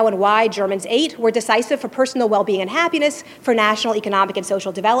what, how, and why Germans ate were decisive for personal well-being and happiness, for national economic and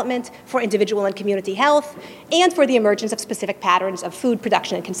social development, for individual and community health, and for the emergence of specific patterns of food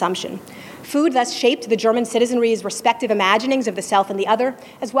production and consumption. Food thus shaped the German citizenry's respective imaginings of the self and the other,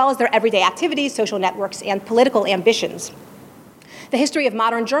 as well as their everyday activities, social networks, and political ambitions. The history of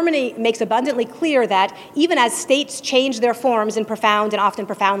modern Germany makes abundantly clear that even as states change their forms in profound and often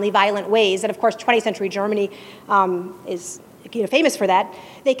profoundly violent ways, and of course 20th century Germany is famous for that,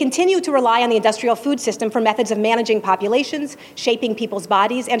 they continue to rely on the industrial food system for methods of managing populations, shaping people's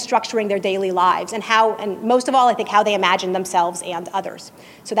bodies, and structuring their daily lives, and most of all, I think, how they imagine themselves and others.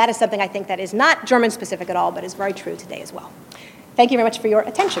 So that is something I think that is not German-specific at all, but is very true today as well. Thank you very much for your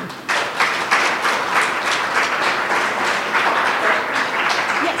attention.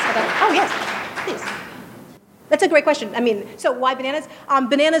 Oh, yes, please. That's a great question. I mean, so why bananas?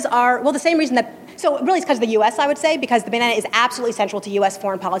 Bananas are, the same reason that, so really it's because of the U.S., I would say, because the banana is absolutely central to U.S.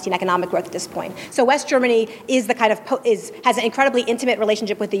 foreign policy and economic growth at this point. So West Germany is has an incredibly intimate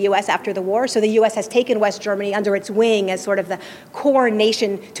relationship with the U.S. after the war. So the U.S. has taken West Germany under its wing as sort of the core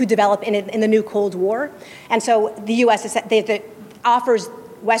nation to develop in the new Cold War. And so the U.S. offers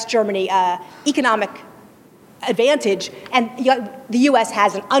West Germany economic advantage, and the U.S.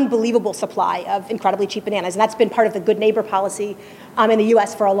 has an unbelievable supply of incredibly cheap bananas, and that's been part of the good neighbor policy in the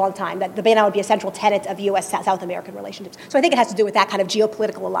U.S. for a long time, that the banana would be a central tenet of U.S.-South American relationships. So I think it has to do with that kind of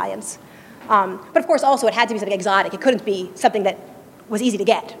geopolitical alliance. But of course, also, it had to be something exotic. It couldn't be something that was easy to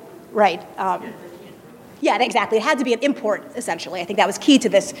get, right? Yeah, exactly. It had to be an import, essentially. I think that was key to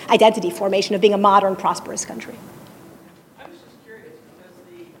this identity formation of being a modern, prosperous country.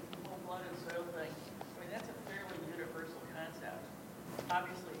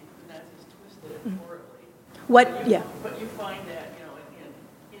 Yeah. But you find that,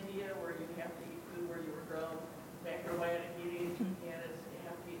 in India, where you have to eat food where you were grown, macrobiotic eating, in Canada, you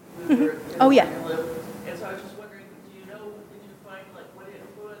have to eat food where you live. And so I was just wondering, do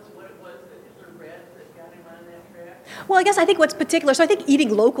I guess I think what's particular, so I think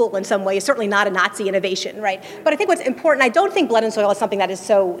eating local in some way is certainly not a Nazi innovation, right? But I think what's important, I don't think blood and soil is something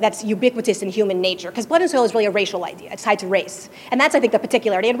that's ubiquitous in human nature, because blood and soil is really a racial idea. It's tied to race. And that's, I think, the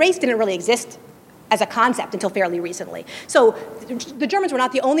particularity. And race didn't really exist as a concept until fairly recently. So the Germans were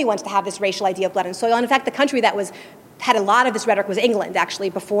not the only ones to have this racial idea of blood and soil. And in fact, the country that had a lot of this rhetoric was England,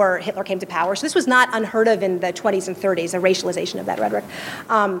 actually, before Hitler came to power. So this was not unheard of in the 20s and 30s, a racialization of that rhetoric.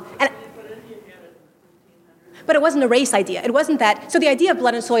 But it wasn't a race idea. It wasn't that. So the idea of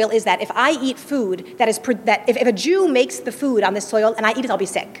blood and soil is that if I eat food that is if a Jew makes the food on this soil and I eat it, I'll be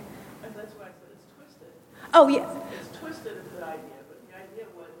sick. And that's why I said it's twisted. Oh yeah. It's twisted is the idea, but the idea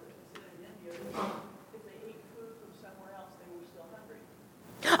was that in India, if they ate food from somewhere else, they were still hungry.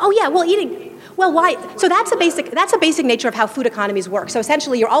 Oh yeah. Well, eating. Well, why? So that's a basic nature of how food economies work. So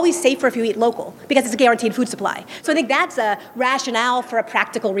essentially, you're always safer if you eat local because it's a guaranteed food supply. So I think that's a rationale for a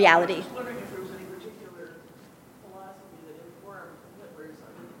practical reality.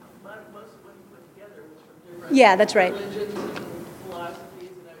 Yeah, that's right. Religions and philosophies,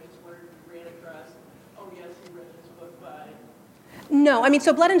 and I just wondered if you ran across, oh yes, he read this book by. No, I mean,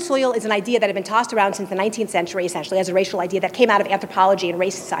 so blood and soil is an idea that had been tossed around since the 19th century, essentially, as a racial idea that came out of anthropology and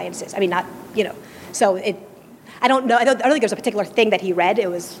race sciences. I mean, not, so I don't know, I don't think there's a particular thing that he read. It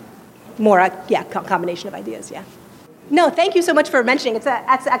was more a, combination of ideas, yeah. No, thank you so much for mentioning. It's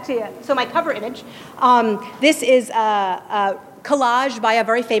actually, so my cover image, this is a collage by a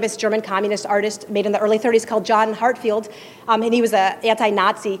very famous German communist artist made in the early 30s called John Hartfield, and he was an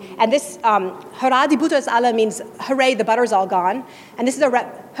anti-Nazi. And this, Hurrah, die Butter ist alle means, hooray, the butter's all gone. And this is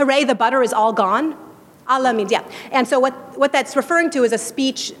hooray, the butter is all gone. Alle means, yeah. And so what that's referring to is a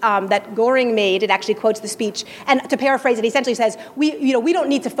speech that Göring made. It actually quotes the speech. And to paraphrase it, he essentially says, we don't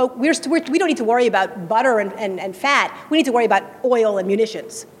need to we don't need to worry about butter and fat. We need to worry about oil and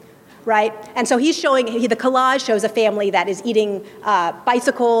munitions. Right? And so he's showing, the collage shows a family that is eating a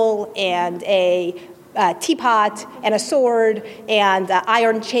bicycle and a teapot and a sword and an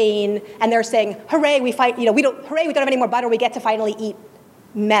iron chain, and they're saying, hooray, we don't have any more butter, we get to finally eat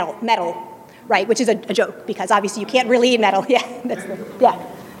metal, right? Which is a joke, because obviously you can't really eat metal. Yeah.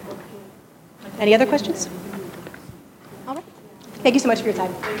 Any other questions? All right. Thank you so much for your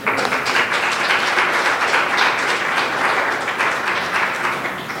time.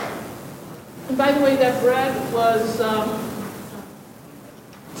 And by the way, that bread was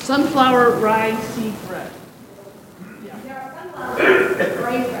sunflower rye seed bread. Yeah.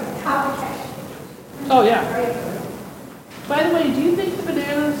 Oh, yeah. By the way, do you think the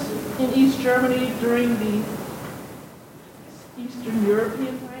bananas in East Germany during the Eastern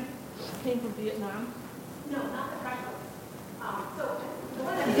European time came from Vietnam? No, not the fresh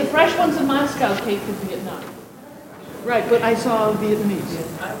ones. The fresh ones in Moscow came from Vietnam. Right, but I saw Vietnamese.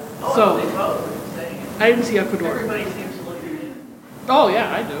 So, I didn't see Ecuador. Everybody seems to look at it. Oh,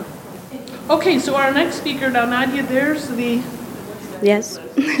 yeah, I do. Okay, so our next speaker now, Nadia, there's the Yes.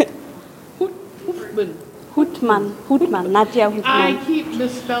 Hutman, Nadia Hutman. I keep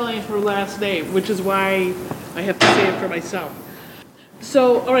misspelling her last name, which is why I have to say it for myself.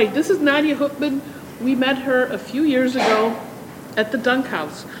 So, all right, this is Nadia Hutman. We met her a few years ago at the Dunk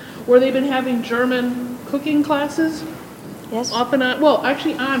House, where they've been having German cooking classes. Yes. Off and on, well,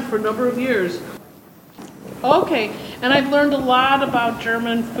 actually on for a number of years. Okay, and I've learned a lot about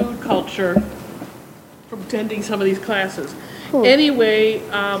German food culture from attending some of these classes. Cool. Anyway,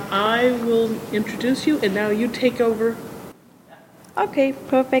 I will introduce you, and now you take over. Okay,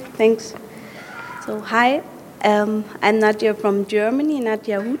 perfect, thanks. So, hi, I'm Nadia from Germany,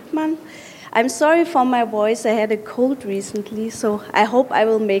 Nadia Hutman. I'm sorry for my voice, I had a cold recently, so I hope I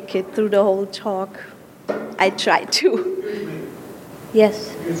will make it through the whole talk. I try to.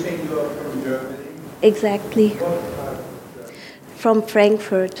 Yes. You say you are from Germany? Exactly. What part of Germany? From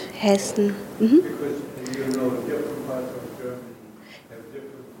Frankfurt, Hessen. Mm-hmm. Because you know different parts of Germany have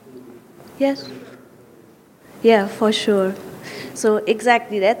different food. Yes. Yeah, for sure. So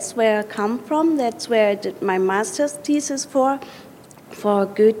exactly, that's where I come from. That's where I did my master's thesis for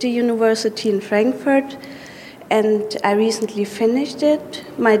Goethe University in Frankfurt. And I recently finished it,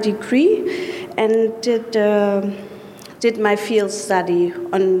 my degree, and did my field study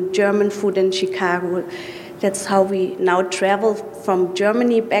on German food in Chicago. That's how we now travel from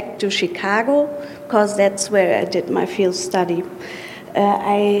Germany back to Chicago, because that's where I did my field study.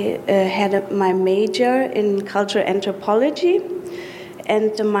 I had my major in cultural anthropology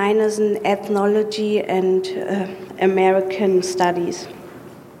and the minors in ethnology and American studies.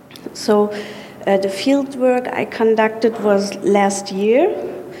 So the field work I conducted was last year.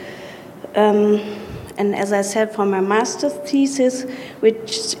 And And as I said, for my master's thesis,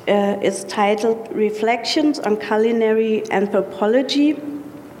 which is titled Reflections on Culinary Anthropology,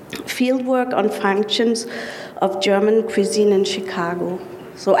 Fieldwork on Functions of German Cuisine in Chicago.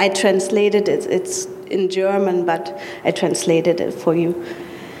 So I translated it. It's in German, but I translated it for you.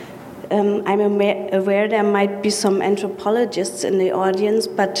 I'm aware there might be some anthropologists in the audience,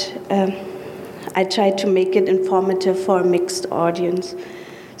 but I tried to make it informative for a mixed audience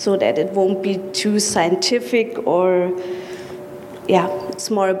so that it won't be too scientific or,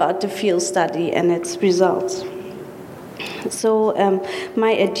 it's more about the field study and its results. So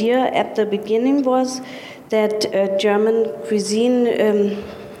my idea at the beginning was that German cuisine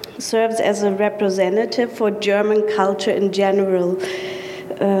serves as a representative for German culture in general,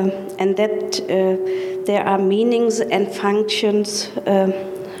 and that there are meanings and functions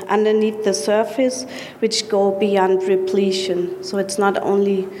underneath the surface which go beyond repletion. So it's not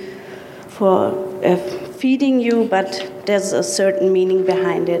only for feeding you, but there's a certain meaning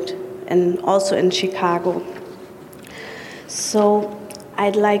behind it, and also in Chicago. So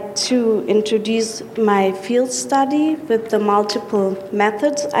I'd like to introduce my field study with the multiple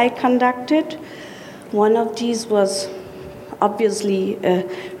methods I conducted. One of these was obviously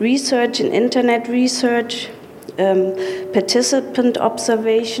research and internet research, participant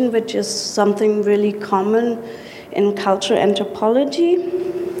observation, which is something really common in cultural anthropology.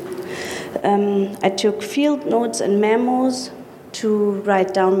 I took field notes and memos to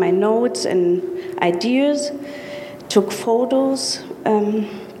write down my notes and ideas, took photos,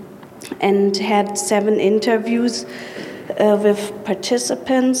 and had 7 interviews with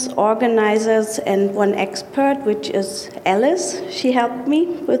participants, organizers, and one expert, which is Alice. She helped me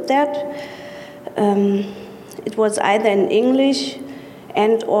with that. It was either in English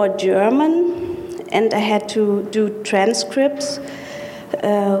and or German, and I had to do transcripts,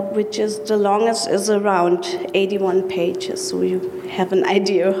 which is the longest is around 81 pages, so you have an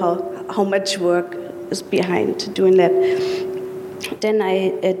idea how much work is behind doing that. Then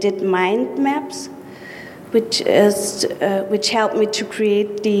I did mind maps, which helped me to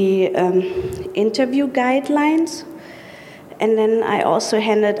create the interview guidelines. And then I also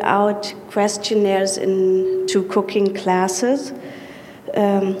handed out questionnaires in 2 cooking classes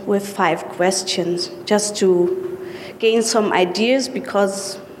with 5 questions, just to gain some ideas,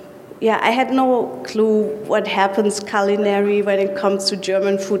 because I had no clue what happens culinary when it comes to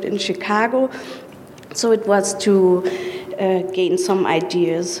German food in Chicago. So it was to gain some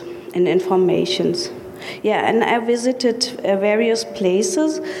ideas and informations. And I visited various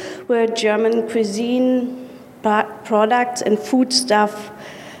places where German cuisine products and food stuff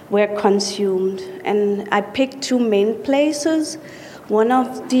were consumed. And I picked 2 main places. One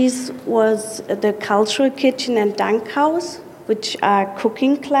of these was the Cultural Kitchen and Dankhaus, which are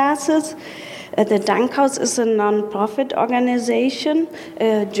cooking classes. The Dankhaus is a non-profit organization,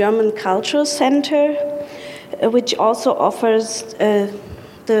 a German cultural center, which also offers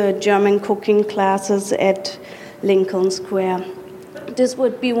the German cooking classes at Lincoln Square. This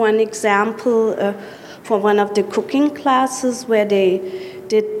would be one example for one of the cooking classes where they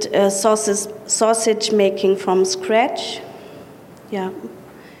did sausage making from scratch.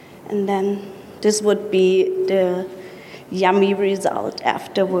 And then this would be the yummy result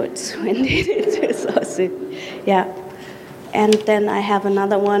afterwards when they did the sausage. And then I have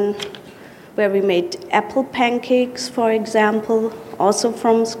another one where we made apple pancakes, for example, also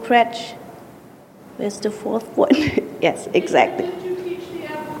from scratch. Where's the 4th one? Yes, exactly. Did you teach the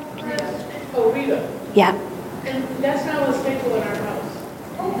apple press? Oh, Rita. Yeah. And that's now a staple in our house.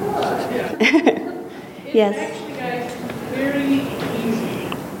 Oh, good. Yeah. Yes. It's actually, guys, very easy.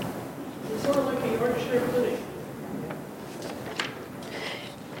 It's sort of like a Yorkshire pudding.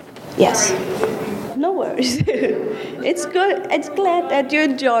 Yes. Sorry. No worries. It's good. It's glad that you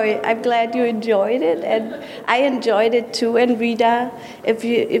enjoy. I'm glad you enjoyed it, and I enjoyed it too. And Rita, if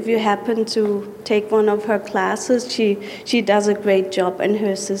you happen to take one of her classes, she does a great job. And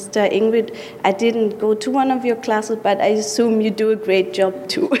her sister Ingrid, I didn't go to one of your classes, but I assume you do a great job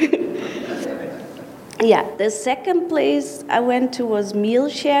too. The second place I went to was meal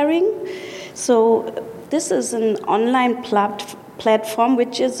sharing. So this is an online platform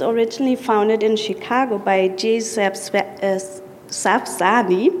which is originally founded in Chicago by Jay Safzani.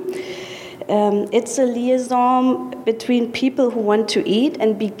 It's a liaison between people who want to eat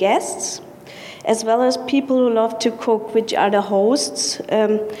and be guests, as well as people who love to cook, which are the hosts.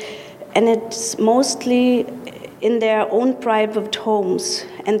 And it's mostly in their own private homes,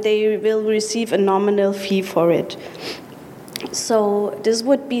 and they will receive a nominal fee for it. So this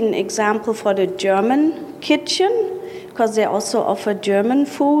would be an example for the German kitchen, because they also offer German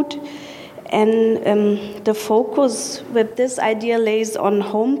food. And the focus with this idea lays on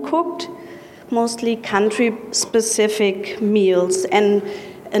home-cooked, mostly country-specific meals. And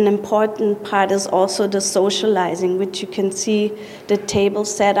an important part is also the socializing, which you can see the table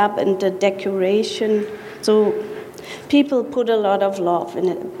set up and the decoration. So people put a lot of love in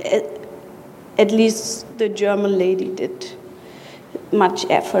it. At least the German lady did much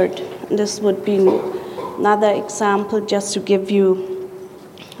effort. This would be another example just to give you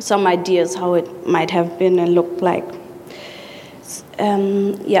some ideas how it might have been and looked like.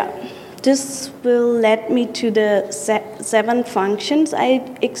 This will lead me to the 7 functions I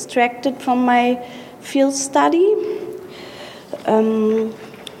extracted from my field study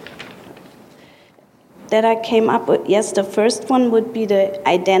that I came up with. Yes, the first one would be the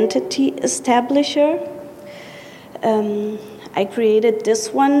identity establisher. I created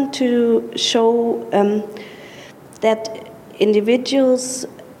this one to show that individuals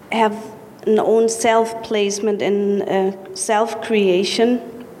have an own self-placement and self-creation.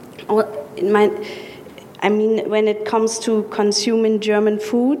 When it comes to consuming German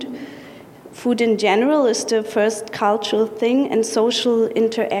food, food in general is the first cultural thing, and social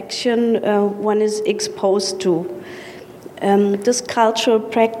interaction one is exposed to. This cultural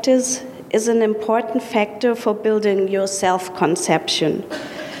practice is an important factor for building your self-conception.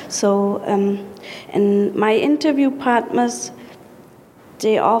 So, and my interview partners,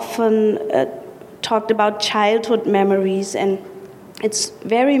 they often talked about childhood memories, and it's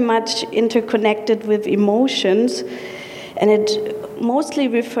very much interconnected with emotions, and it mostly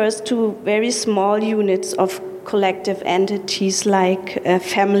refers to very small units of collective entities like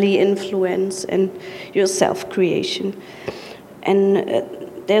family influence and your self-creation. And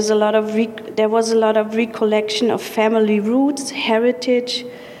there was a lot of recollection of family roots, heritage,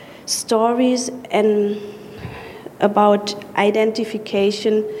 stories, and about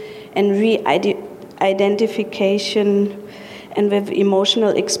identification and re-identification and with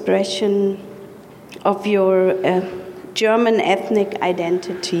emotional expression of your German ethnic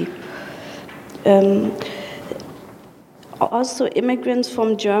identity. Also, immigrants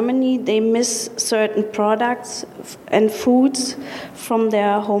from Germany, they miss certain products and foods from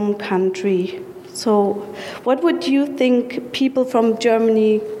their home country. So what would you think people from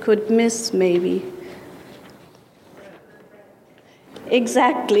Germany could miss, maybe?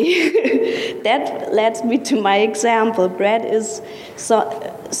 Exactly. That leads me to my example. Bread is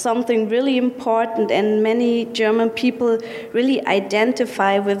something really important, and many German people really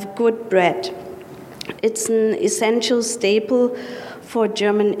identify with good bread. It's an essential staple for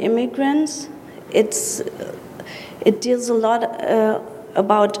German immigrants. It deals a lot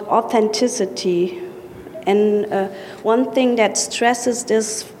about authenticity. And one thing that stresses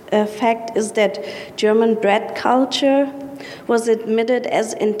this fact is that German bread culture was admitted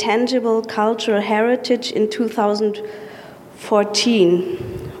as intangible cultural heritage in 2014,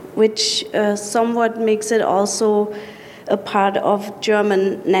 which somewhat makes it also a part of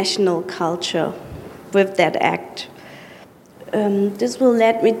German national culture with that act. This will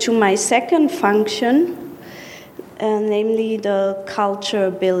lead me to my second function, namely the culture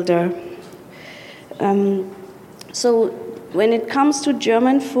builder. So when it comes to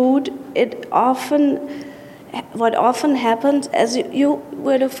German food, what often happens, as you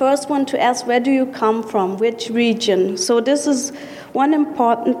were the first one to ask, where do you come from, which region? So this is one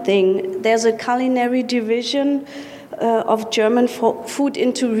important thing. There's a culinary division of German food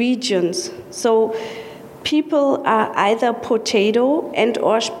into regions. So people are either potato and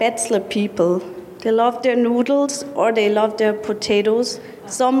or Spätzle people. They love their noodles or they love their potatoes.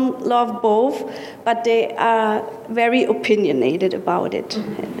 Some love both, but they are very opinionated about it.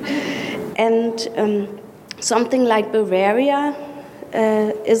 And something like Bavaria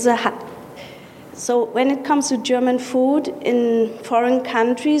so when it comes to German food in foreign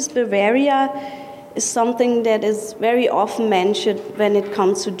countries, Bavaria is something that is very often mentioned when it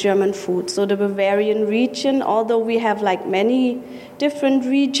comes to German food. So the Bavarian region, although we have like many different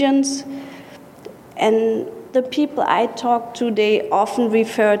regions, and the people I talk to, they often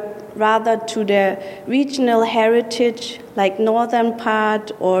refer rather to their regional heritage, like northern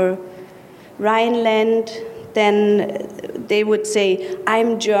part or Rhineland. Then they would say,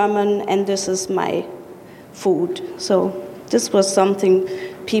 I'm German and this is my food. So this was something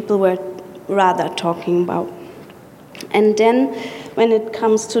people were rather talking about. And then when it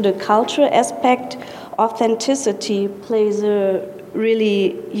comes to the cultural aspect, authenticity plays a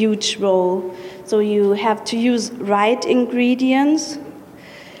really huge role. So you have to use right ingredients,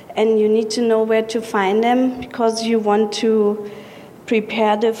 and you need to know where to find them because you want to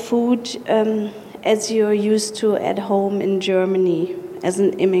prepare the food as you're used to at home in Germany. as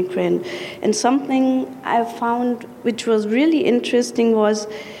an immigrant. And something I found which was really interesting was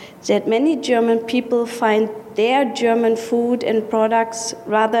that many German people find their German food and products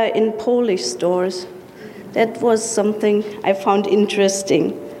rather in Polish stores. That was something I found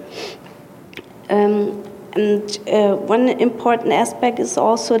interesting. One important aspect is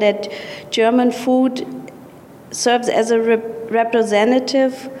also that German food serves as a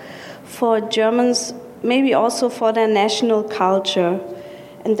representative for Germans, maybe also for their national culture,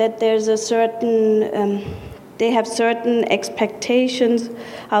 and that there's a certain, they have certain expectations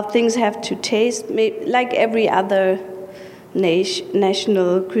how things have to taste, like every other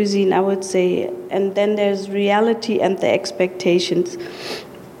national cuisine, I would say. And then there's reality and the expectations.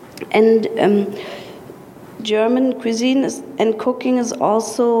 And German cuisine and cooking is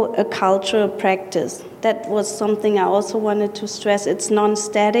also a cultural practice. That was something I also wanted to stress. It's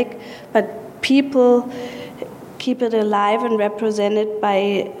non-static, but people keep it alive and represent it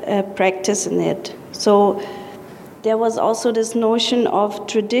by practicing it. So there was also this notion of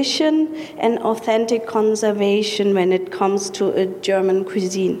tradition and authentic conservation when it comes to a German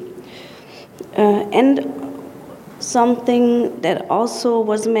cuisine. And something that also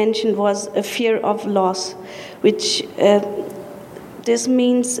was mentioned was a fear of loss, which this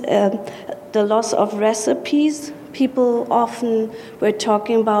means the loss of recipes. People often were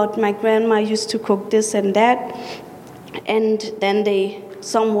talking about, my grandma used to cook this and that, and then they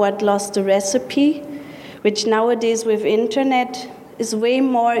somewhat lost the recipe, which nowadays with internet is way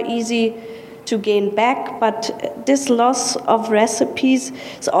more easy to gain back, but this loss of recipes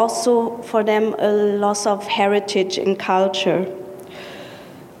is also for them a loss of heritage and culture.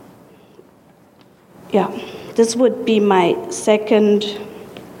 Yeah, this would be my second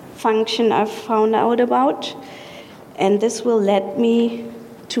function I've found out about, and this will lead me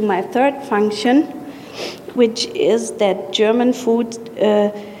to my third function, which is that German food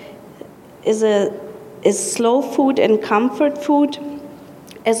is slow food and comfort food,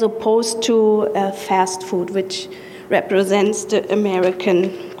 as opposed to fast food, which represents the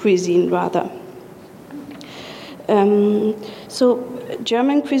American cuisine rather. So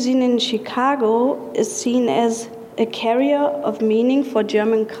German cuisine in Chicago is seen as a carrier of meaning for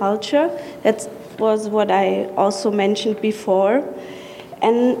German culture. That was what I also mentioned before.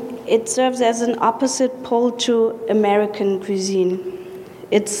 And it serves as an opposite pole to American cuisine.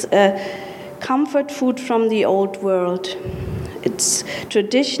 It's a comfort food from the old world. It's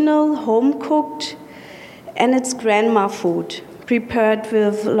traditional, home-cooked, and it's grandma food, prepared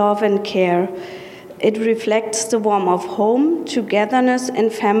with love and care. It reflects the warmth of home, togetherness,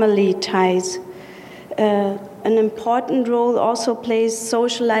 and family ties. An important role also plays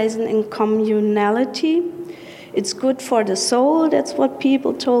socializing and communality. It's good for the soul, that's what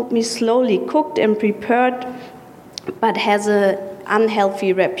people told me, slowly cooked and prepared, but has an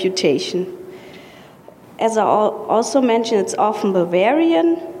unhealthy reputation. As I also mentioned, it's often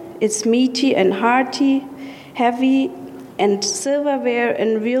Bavarian, it's meaty and hearty, heavy, and silverware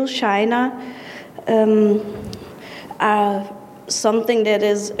and real china are something that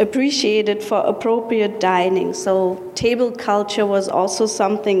is appreciated for appropriate dining. So table culture was also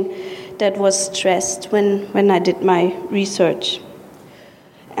something that was stressed when I did my research.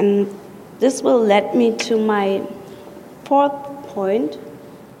 And this will lead me to my fourth point.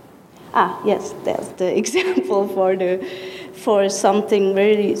 Yes, there's the example for something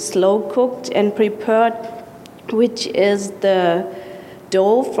really slow cooked and prepared, which is the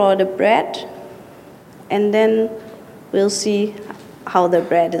dough for the bread, and then we'll see how the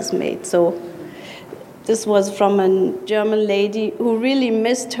bread is made. So this was from a German lady who really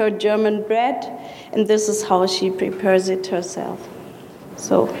missed her German bread, and this is how she prepares it herself.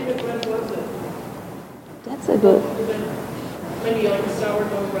 So What kind of bread was it? that's a good. Maybe like a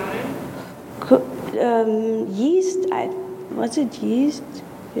sourdough rye? Yeast, was it yeast?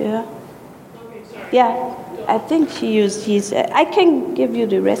 Yeah. Okay, sorry. Yeah, I think she used yeast. I can give you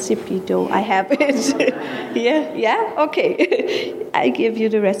the recipe though, I have it. Yeah, okay. I give you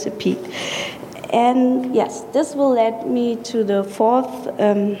the recipe. And yes, this will lead me to the fourth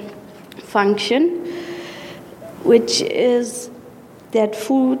function, which is that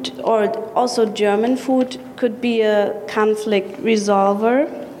food, or also German food, could be a conflict resolver.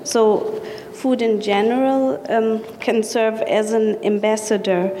 So food in general can serve as an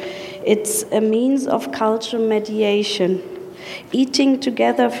ambassador. It's a means of cultural mediation. Eating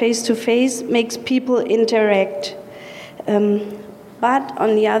together face to face makes people interact. But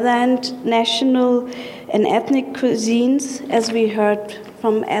on the other hand, national and ethnic cuisines, as we heard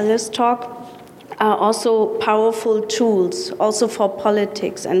from Alice's talk, are also powerful tools, also for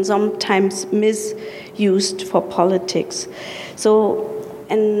politics, and sometimes misused for politics. So,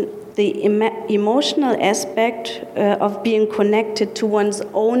 and the emotional aspect of being connected to one's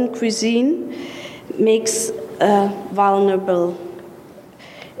own cuisine makes vulnerable,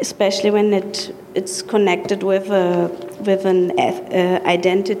 especially when it's connected with an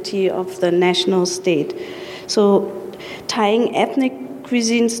identity of the national state. So tying ethnic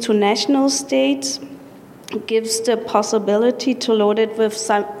cuisines to national states gives the possibility to load it with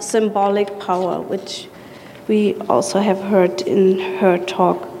symbolic power, which we also have heard in her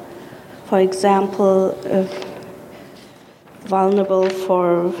talk. For example, vulnerable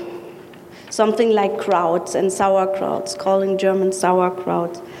for something like krauts and sauerkrauts, calling German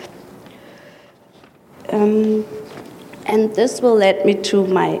sauerkraut. And this will lead me to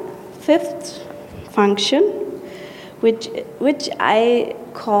my fifth function, which I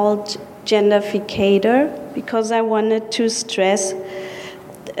called genderficator, because I wanted to stress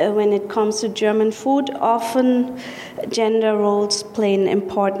when it comes to German food, often gender roles play an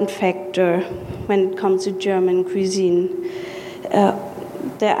important factor when it comes to German cuisine.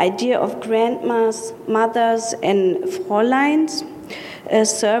 The idea of grandmas, mothers, and Fräuleins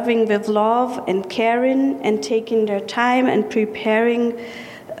serving with love and caring and taking their time and preparing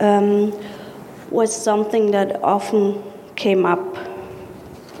was something that often came up.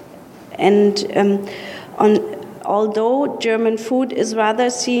 And although German food is rather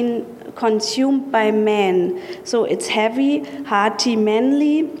consumed by men, so it's heavy, hearty,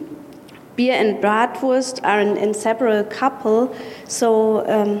 manly. Beer and bratwurst are an inseparable couple, so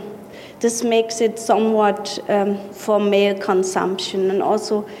this makes it somewhat for male consumption. And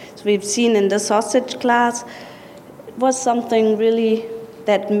also, as we've seen in the sausage class, it was something really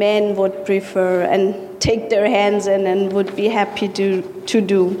that men would prefer and take their hands in and would be happy to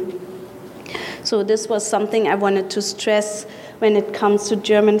do. So this was something I wanted to stress when it comes to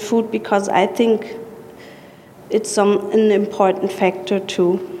German food, because I think it's an important factor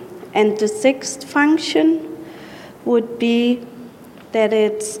too. And the sixth function would be that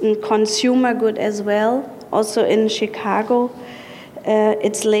it's a consumer good as well. Also in Chicago,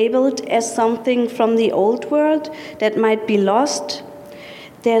 it's labeled as something from the old world that might be lost.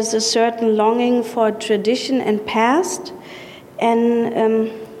 There's a certain longing for tradition and past, and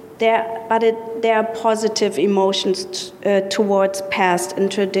there are positive emotions towards past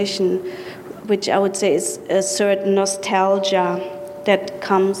and tradition, which I would say is a certain nostalgia that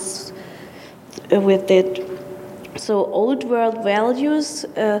comes with it. So old world values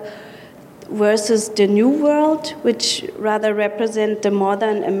versus the new world, which rather represent the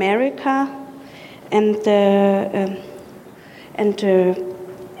modern America, and the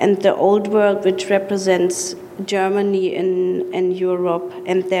old world, which represents Germany and Europe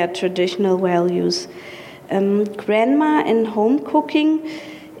and their traditional values. Grandma and home cooking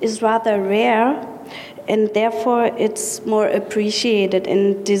is rather rare, and therefore it's more appreciated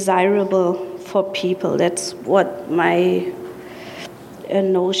and desirable for people. That's what my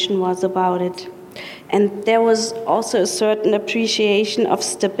notion was about it. And there was also a certain appreciation of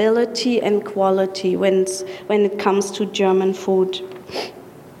stability and quality when it comes to German food.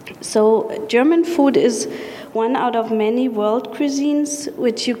 So German food is one out of many world cuisines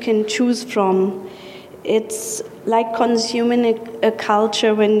which you can choose from. It's like consuming a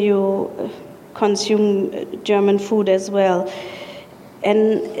culture when you consume German food as well.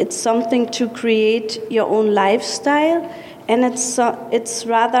 And it's something to create your own lifestyle, and it's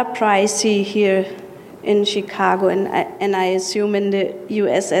rather pricey here in Chicago, and I assume in the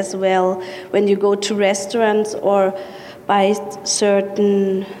US as well, when you go to restaurants or buy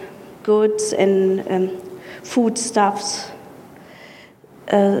certain goods and foodstuffs.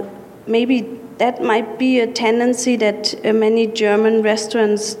 Maybe that might be a tendency that many German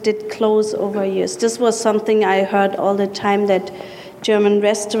restaurants did close over years. This was something I heard all the time, that German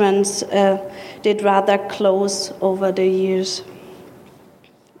restaurants did rather close over the years.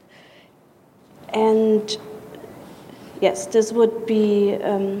 And yes, this would be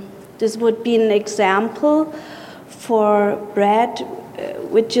an example for bread,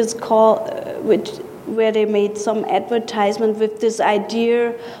 which is called where they made some advertisement with this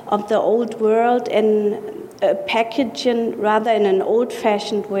idea of the old world and packaging rather in an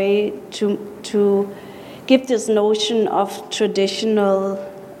old-fashioned way to give this notion of a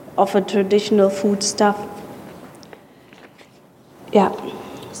traditional foodstuff. Yeah.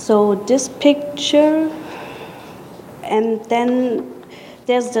 So this picture, and then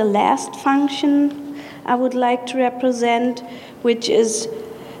there's the last function I would like to represent, which is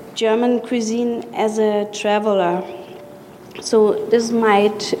German cuisine as a traveler. So this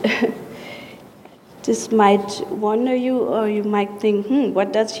might this might wonder you, or you might think,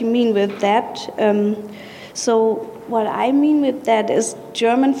 what does she mean with that? So what I mean with that is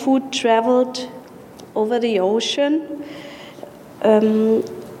German food traveled over the ocean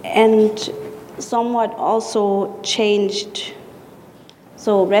and somewhat also changed.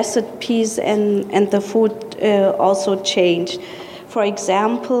 So recipes and the food also changed. For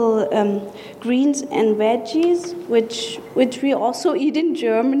example, greens and veggies, which we also eat in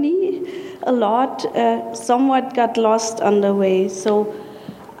Germany a lot, somewhat got lost on the way. So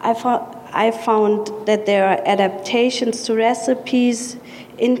I found that there are adaptations to recipes,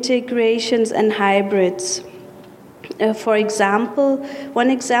 integrations, and hybrids. For example, one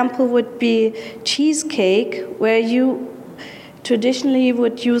example would be cheesecake, where you traditionally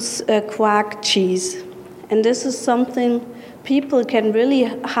would use quark cheese. And this is something people can really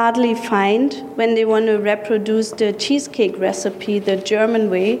hardly find when they want to reproduce the cheesecake recipe the German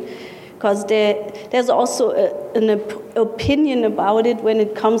way, because there's also an opinion about it when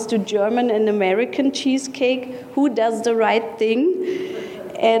it comes to German and American cheesecake. Who does the right thing?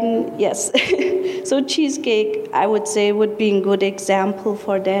 And yes, so cheesecake, I would say, would be a good example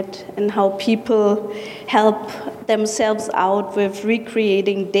for that, and how people help themselves out with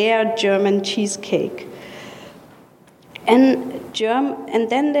recreating their German cheesecake. And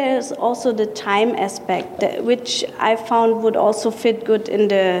then there's also the time aspect, which I found would also fit good in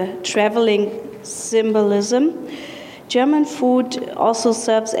the traveling symbolism. German food also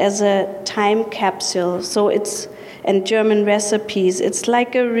serves as a time capsule, and German recipes. It's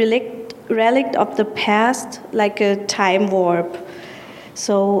like a relic of the past, like a time warp.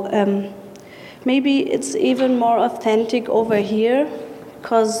 So maybe it's even more authentic over here,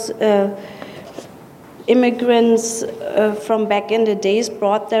 because immigrants from back in the days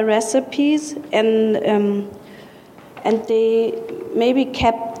brought their recipes, and they maybe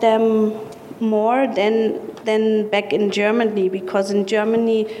kept them more than back in Germany, because in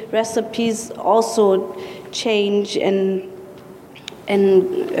Germany recipes also change and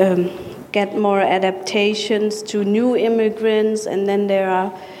get more adaptations to new immigrants, and then there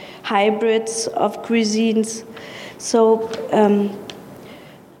are hybrids of cuisines. So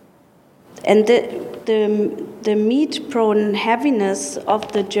and the meat-prone heaviness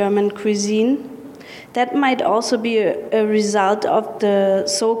of the German cuisine, that might also be a result of the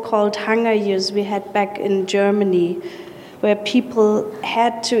so-called hunger years we had back in Germany, where people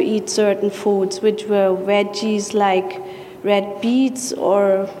had to eat certain foods, which were veggies like red beets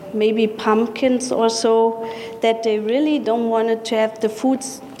or maybe pumpkins or so, that they really don't wanted to have the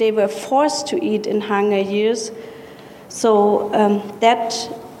foods they were forced to eat in hunger years. So that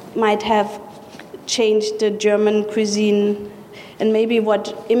might have changed the German cuisine, and maybe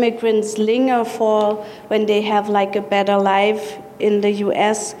what immigrants linger for when they have like a better life in the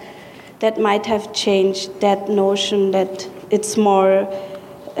US, that might have changed that notion that it's more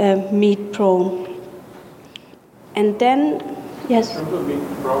meat prone. And then, yes? In terms of meat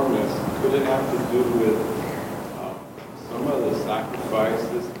proneness, could it have to do with some of the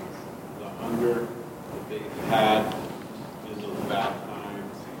sacrifices, the hunger that they've had in those bad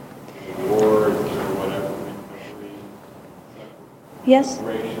times, wars or whatever, recovery, Yes.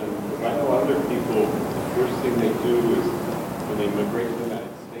 separation? Because I know other people, the first thing they do is when they migrate to the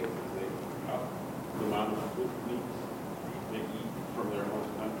United States, is they cut the amount of food meat they eat from their home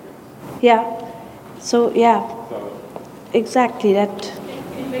countries. Yeah. So, yeah, So, exactly that.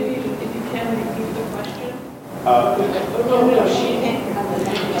 Maybe if you can repeat the question.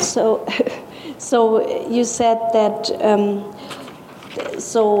 So you said that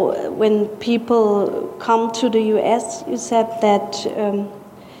so when people come to the US, you said that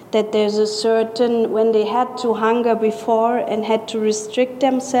that there's a certain, when they had to hunger before and had to restrict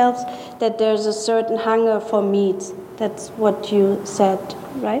themselves, that there's a certain hunger for meat. That's what you said,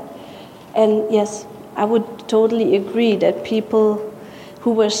 right? And yes, I would totally agree that people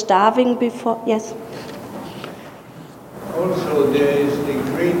who were starving before, yes? also, there is a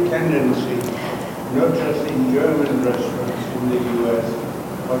great tendency, not just in German restaurants in the US,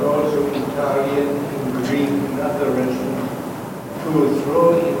 but also Italian and Greek and other restaurants, to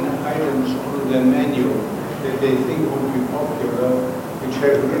throw in items on the menu that they think will be popular, which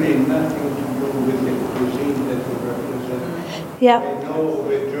have really nothing to do with the cuisine that they represent. Yeah. I know of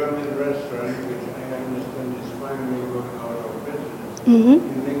a German restaurant, which I understand is finally going out of business,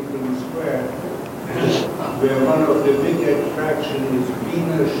 in Lincoln Square, where one of the big attractions is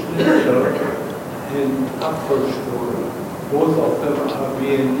Wiener Schnitzel and Apfelstrudel. Both of them are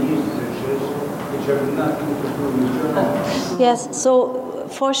Viennese dishes, which have nothing to do with German. Yes, so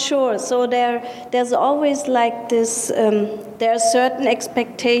for sure. So there's always like this, there are certain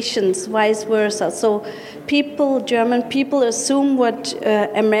expectations, vice versa. So German people assume what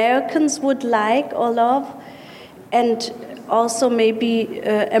Americans would like or love, and also maybe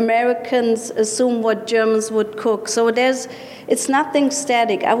Americans assume what Germans would cook. So it's nothing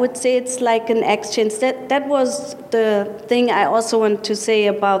static. I would say it's like an exchange. That was the thing I also want to say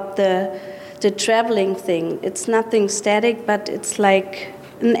about the traveling thing. It's nothing static, but it's like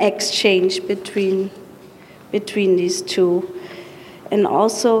an exchange between these two. And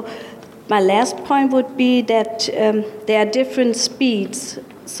also, my last point would be that there are different speeds.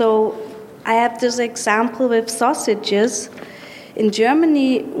 So I have this example with sausages. In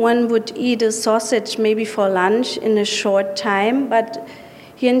Germany, one would eat a sausage maybe for lunch in a short time, but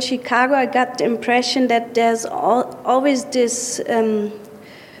here in Chicago, I got the impression that there's always this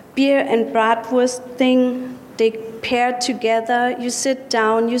beer and bratwurst thing. They pair together, you sit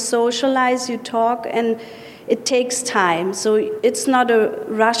down, you socialize, you talk, and it takes time. So it's not a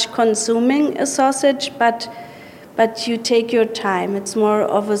rush consuming a sausage, but you take your time. It's more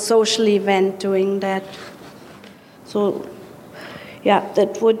of a social event doing that. So, yeah,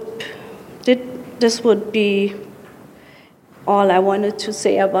 this would be all I wanted to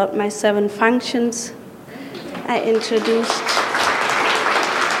say about my 7 functions I introduced.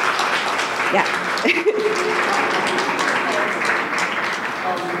 Yeah.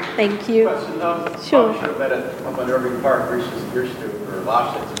 Thank you. Question. Sure. I should have met up on Irving Park, Gerstück or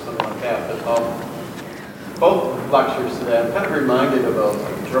Laschitz or something like that. But both lectures today, I'm kind of reminded of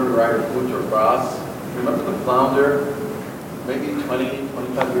a German writer, Günter Grass. Remember the Flounder? Maybe 20,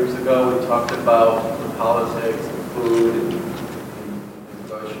 25 years ago, he talked about the politics and food in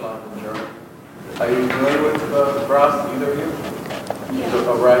Deutschland and Germany. Are you familiar with Grass, either of you? Yeah. He's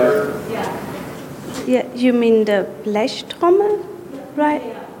a writer? Yeah, you mean the Blechtrommel, right?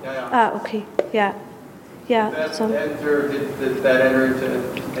 Yeah. Ah, okay. Yeah. Yeah. Did that enter into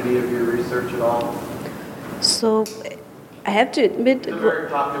any of your research at all? So, I have to admit. It's a very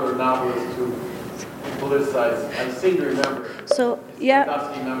popular novelist who politicized. I seem to remember. So, yeah. It's a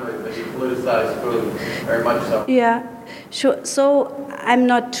dusty memory, but he politicized food very much so. Yeah, sure. So I'm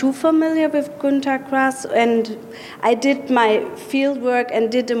not too familiar with Günter Grass, and I did my field work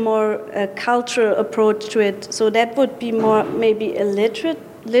and did a more cultural approach to it. So that would be more maybe a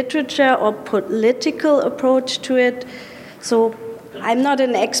literature or political approach to it. So I'm not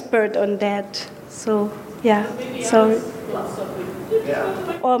an expert on that. So yeah, sorry.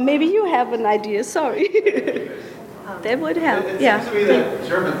 Yeah. Or maybe you have an idea. Sorry. That would help. It Yeah. seems to me that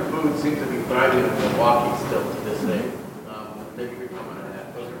German food seems to be thriving in Milwaukee still to this day. Maybe you could comment on that.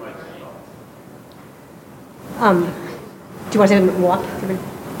 Those are my thoughts. Do you want to say Milwaukee?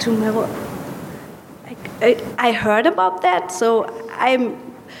 To Milwaukee. I heard about that, so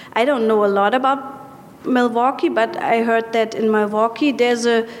I don't know a lot about Milwaukee, but I heard that in Milwaukee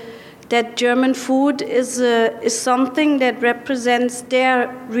that German food is something that represents their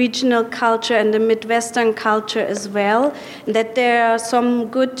regional culture and the Midwestern culture as well, and that there are some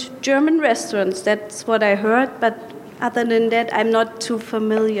good German restaurants. That's what I heard, but other than that, I'm not too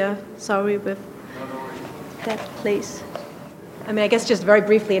familiar, sorry, with that place. I mean, I guess just very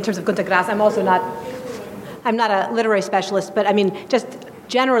briefly, in terms of Günter Grass, I'm not a literary specialist, but I mean, just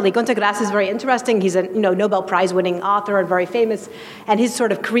generally, Günter Grass is very interesting. He's a Nobel Prize-winning author and very famous, and his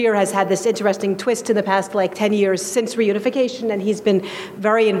sort of career has had this interesting twist in the past 10 years since reunification, and he's been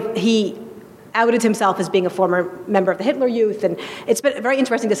he outed himself as being a former member of the Hitler Youth, and it's been very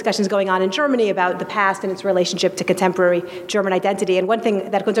interesting discussions going on in Germany about the past and its relationship to contemporary German identity. And one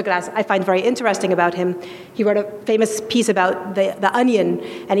thing that Günter Grass I find very interesting about him, he wrote a famous piece about the onion,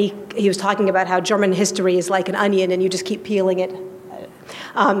 and he was talking about how German history is like an onion, and you just keep peeling it.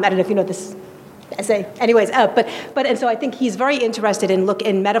 I don't know if you know this essay. Anyways, and so I think he's very interested in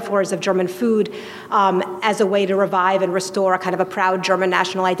metaphors of German food as a way to revive and restore a kind of a proud German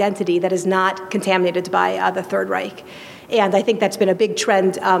national identity that is not contaminated by the Third Reich. And I think that's been a big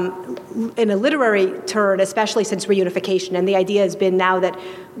trend in a literary turn, especially since reunification. And the idea has been now that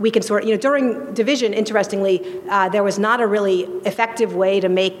we can during division, interestingly, there was not a really effective way to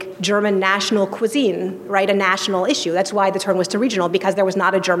make German national cuisine, right, a national issue. That's why the turn was to regional, because there was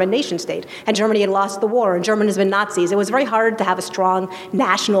not a German nation state. And Germany had lost the war, and Germany has been Nazis. It was very hard to have a strong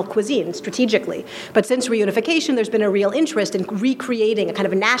national cuisine strategically. But since reunification, there's been a real interest in recreating a kind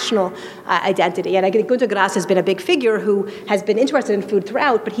of a national identity. And I think Günter Grass has been a big figure who has been interested in food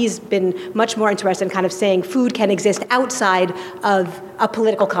throughout, but he's been much more interested in kind of saying food can exist outside of a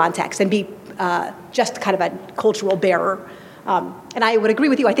political context and be just kind of a cultural bearer And I would agree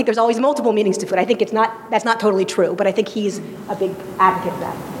with you. I think there's always multiple meanings to food. I think that's not totally true, but I think he's a big advocate of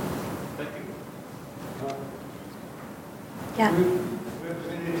that. Yeah.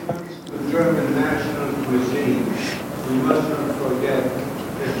 When it comes to German national cuisine, we must not forget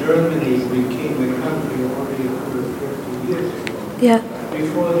that Germany became a country only 150 years ago. Yeah.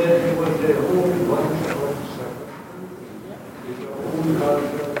 Before that, it was a whole bunch of separate countries with their own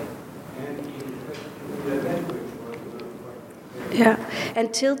culture and in the language was not. Yeah,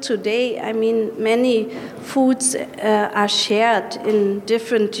 until today, I mean, many foods are shared in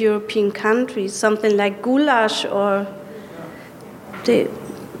different European countries, something like goulash, or the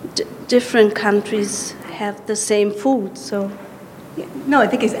different countries have the same food, so. No, I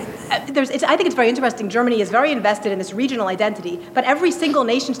think I think it's very interesting. Germany is very invested in this regional identity, but every single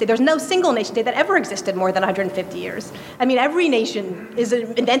nation state, there's no single nation state that ever existed more than 150 years. I mean, every nation is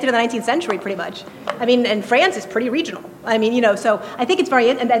invented in the 19th century, pretty much. I mean, and France is pretty regional. I mean, so I think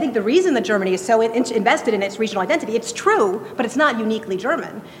and I think the reason that Germany is so invested in its regional identity, it's true, but it's not uniquely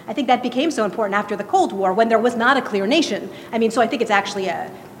German. I think that became so important after the Cold War when there was not a clear nation. I mean, so I think it's actually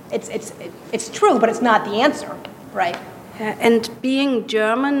it's true, but it's not the answer, right? And being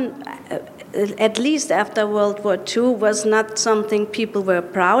German, at least after World War II, was not something people were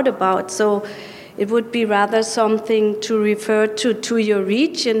proud about. So it would be rather something to refer to your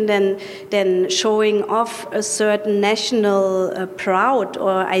region than showing off a certain national pride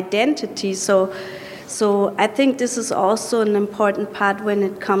or identity. So I think this is also an important part when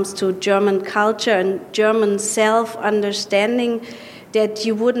it comes to German culture and German self-understanding, that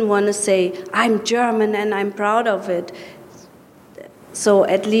you wouldn't want to say, I'm German and I'm proud of it. So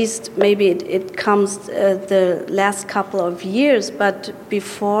at least maybe it comes the last couple of years, but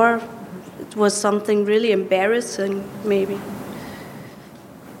before it was something really embarrassing, maybe.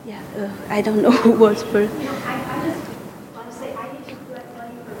 Yeah, I don't know who was first. I just want to say I need to collect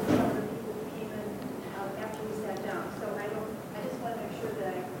money for the other people who came in after we sat down. So I just want to make sure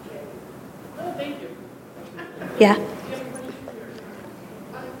that I get. Oh, thank you. Yeah.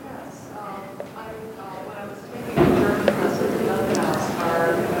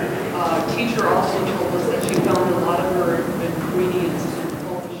 Teacher also told us that she found a lot of her ingredients in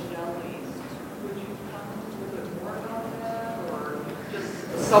Polish delis. Would you comment a little bit more about that, or just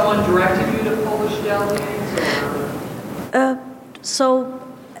someone directed you to Polish delis, or?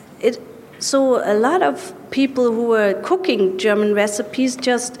 So a lot of people who were cooking German recipes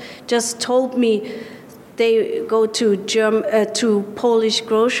just told me they go to Polish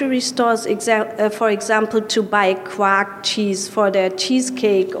grocery stores, for example, to buy quark cheese for their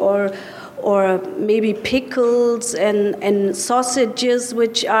cheesecake, or maybe pickles and sausages,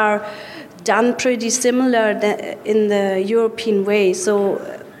 which are done pretty similar in the European way. So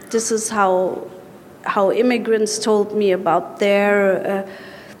this is how immigrants told me about their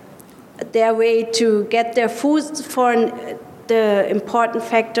way to get their food. The important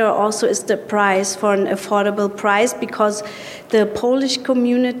factor also is the price, for an affordable price, because the Polish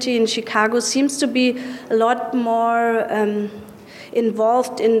community in Chicago seems to be a lot more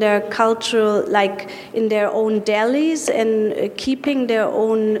involved in their cultural, like in their own delis and keeping their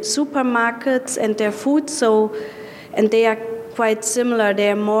own supermarkets and their food. So, and they are quite similar. They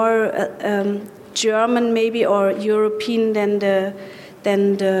are more German maybe, or European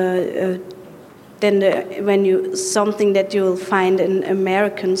something that you'll find in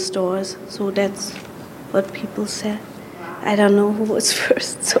American stores. So that's what people said. I don't know who was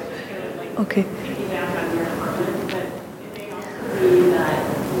first. So, okay. Piggyback on your comment, but it may also be that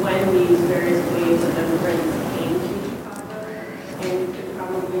when these various waves of immigrants came to Chicago, and you could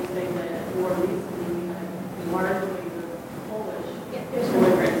probably say that more recently we had largely the Polish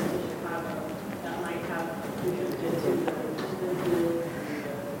immigrants to Chicago that might have contributed to the business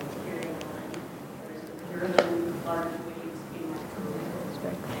carrying on.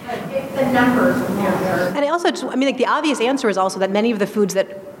 The numbers. And I also, the obvious answer is also that many of the foods that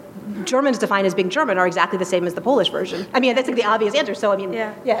Germans define as being German are exactly the same as the Polish version. I mean, that's like the obvious answer. So,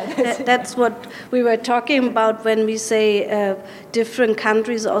 That's what we were talking about when we say different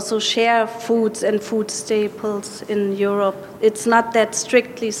countries also share foods and food staples in Europe. It's not that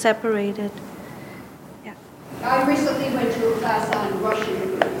strictly separated. Yeah. I recently went to a class on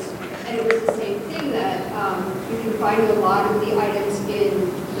Russian foods, and it was the same thing, that you can find a lot of the items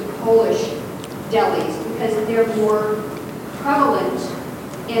in the Polish delis because they're more prevalent.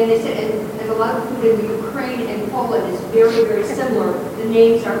 And they said, and a lot of food in Ukraine and Poland is very, very similar. The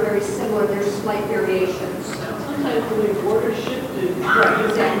names are very similar. There's slight variations. Sometimes when the border shifted,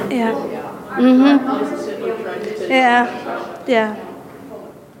 Exactly. Yeah. Mm-hmm. Yeah.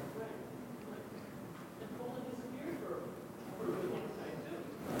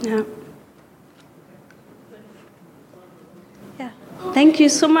 Yeah. Yeah. Thank you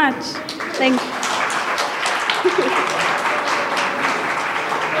so much. Thank you.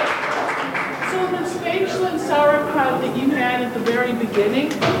 So the spatula and sauerkraut that you had at the very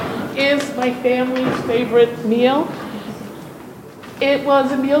beginning is my family's favorite meal. It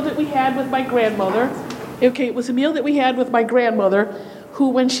was a meal that we had with my grandmother. Okay, it was a meal that we had with my grandmother, who,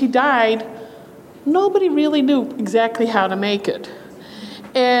 when she died, nobody really knew exactly how to make it.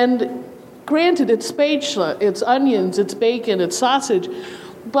 And granted, it's spatula, it's onions, it's bacon, it's sausage,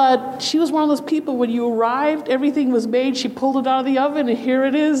 but she was one of those people, when you arrived, everything was made, she pulled it out of the oven, and here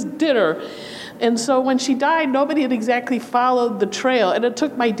it is, dinner. And so when she died, nobody had exactly followed the trail, and it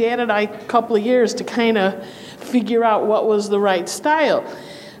took my dad and I a couple of years to kind of figure out what was the right style.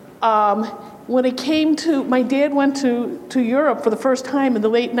 When it came to, my dad went to Europe for the first time in the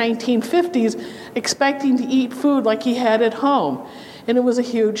late 1950s, expecting to eat food like he had at home, and it was a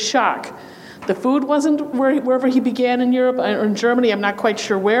huge shock. The food wasn't wherever he began in Europe or in Germany, I'm not quite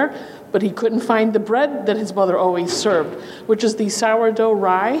sure where, but he couldn't find the bread that his mother always served, which is the sourdough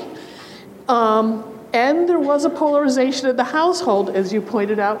rye. And there was a polarization in the household, as you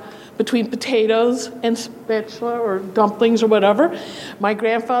pointed out, between potatoes and spatula or dumplings or whatever. My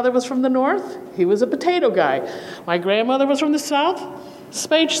grandfather was from the north, he was a potato guy. My grandmother was from the south,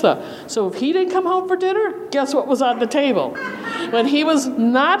 spatula. So if he didn't come home for dinner, guess what was on the table? When he was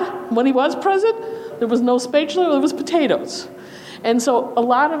present, there was no spatula, there was potatoes. And so a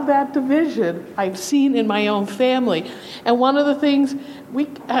lot of that division I've seen in my own family. And one of the things,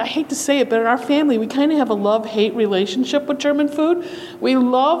 I hate to say it, but in our family, we kind of have a love-hate relationship with German food. We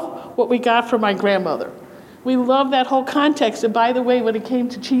love what we got from my grandmother. We love that whole context. And by the way, when it came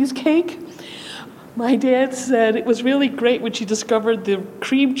to cheesecake, my dad said it was really great when she discovered the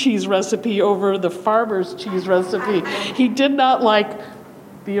cream cheese recipe over the farmer's cheese recipe. He did not like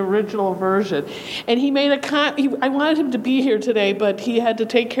the original version. And he made I wanted him to be here today, but he had to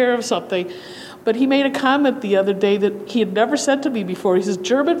take care of something. But he made a comment the other day that he had never said to me before. He says,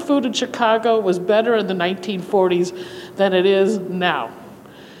 German food in Chicago was better in the 1940s than it is now.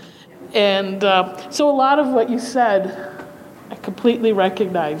 And so a lot of what you said, I completely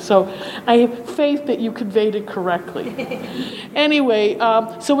recognize. So I have faith that you conveyed it correctly. Anyway,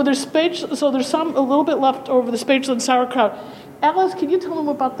 so when there's there's a little bit left over the spatula and sauerkraut. Alice, can you tell them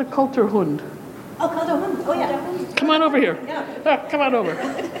about the Kulturhund? Oh, Kulturhund. Oh, yeah. Come on over here. Yeah. Come on over.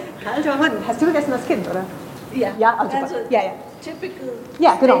 Kulturhund. Hast du vergessen das Kind, oder? Yeah. Ja, also That's yeah. Typical.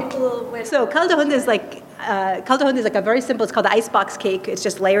 Yeah, genau. staple So Kulturhund is like a very simple, it's called the icebox cake. It's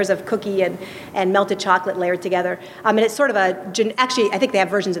just layers of cookie and melted chocolate layered together. And it's sort of actually, I think they have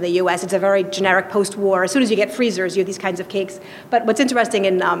versions in the US. It's a very generic post-war. As soon as you get freezers, you have these kinds of cakes. But what's interesting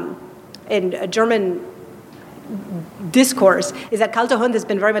in German discourse is that Kulturhund has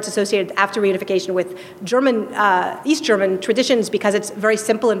been very much associated after reunification with East German traditions because it's very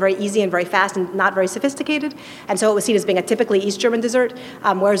simple and very easy and very fast and not very sophisticated. And so it was seen as being a typically East German dessert,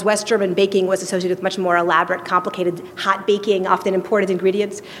 whereas West German baking was associated with much more elaborate, complicated, hot baking, often imported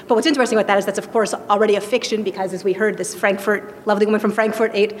ingredients. But what's interesting about that is that's, of course, already a fiction because, as we heard, this lovely woman from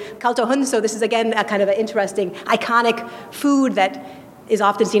Frankfurt ate Kulturhund. So this is, again, a kind of an interesting, iconic food that is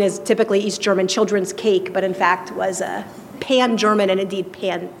often seen as typically East German children's cake, but in fact was pan-German and indeed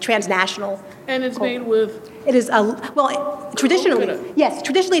pan-transnational. And it's made with? It is, traditionally, coconut. Yes,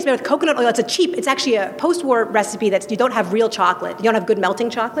 traditionally it's made with coconut oil. It's actually a post-war recipe that you don't have real chocolate. You don't have good melting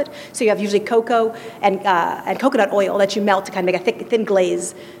chocolate, so you have usually cocoa and coconut oil that you melt to kind of make a thin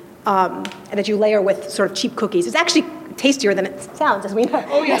glaze, and that you layer with sort of cheap cookies. It's actually tastier than it sounds, as we know.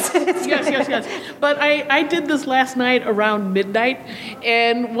 Oh, yes. yes. But I did this last night around midnight,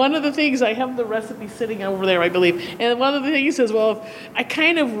 and one of the things, I have the recipe sitting over there, I believe, and one of the things is, well, I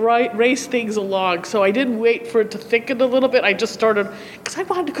kind of race things along, so I didn't wait for it to thicken a little bit. I just started, because I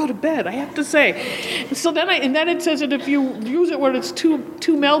wanted to go to bed, I have to say. So then it says that if you use it where it's too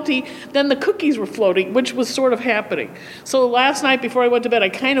melty, then the cookies were floating, which was sort of happening. So last night before I went to bed, I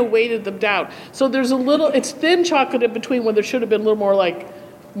kind of weighted them down. So there's it's thin chocolate in between when there should have been a little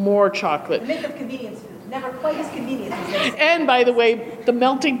more chocolate. Myth of convenience food, never quite as convenient as this. And by the way, the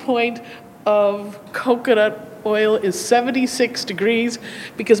melting point of coconut oil is 76 degrees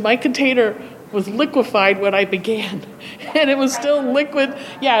because my container was liquefied when I began. And it was still liquid.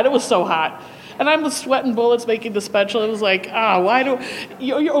 Yeah, and it was so hot. And I'm sweating bullets making the special. It was like,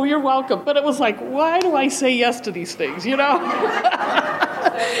 you're welcome. But it was like, why do I say yes to these things, you know?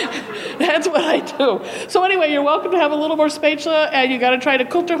 That's what I do. So anyway, you're welcome to have a little more spatula, and you got to try the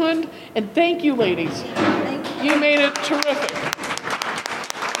Kulturhund. And thank you, ladies. You made it terrific.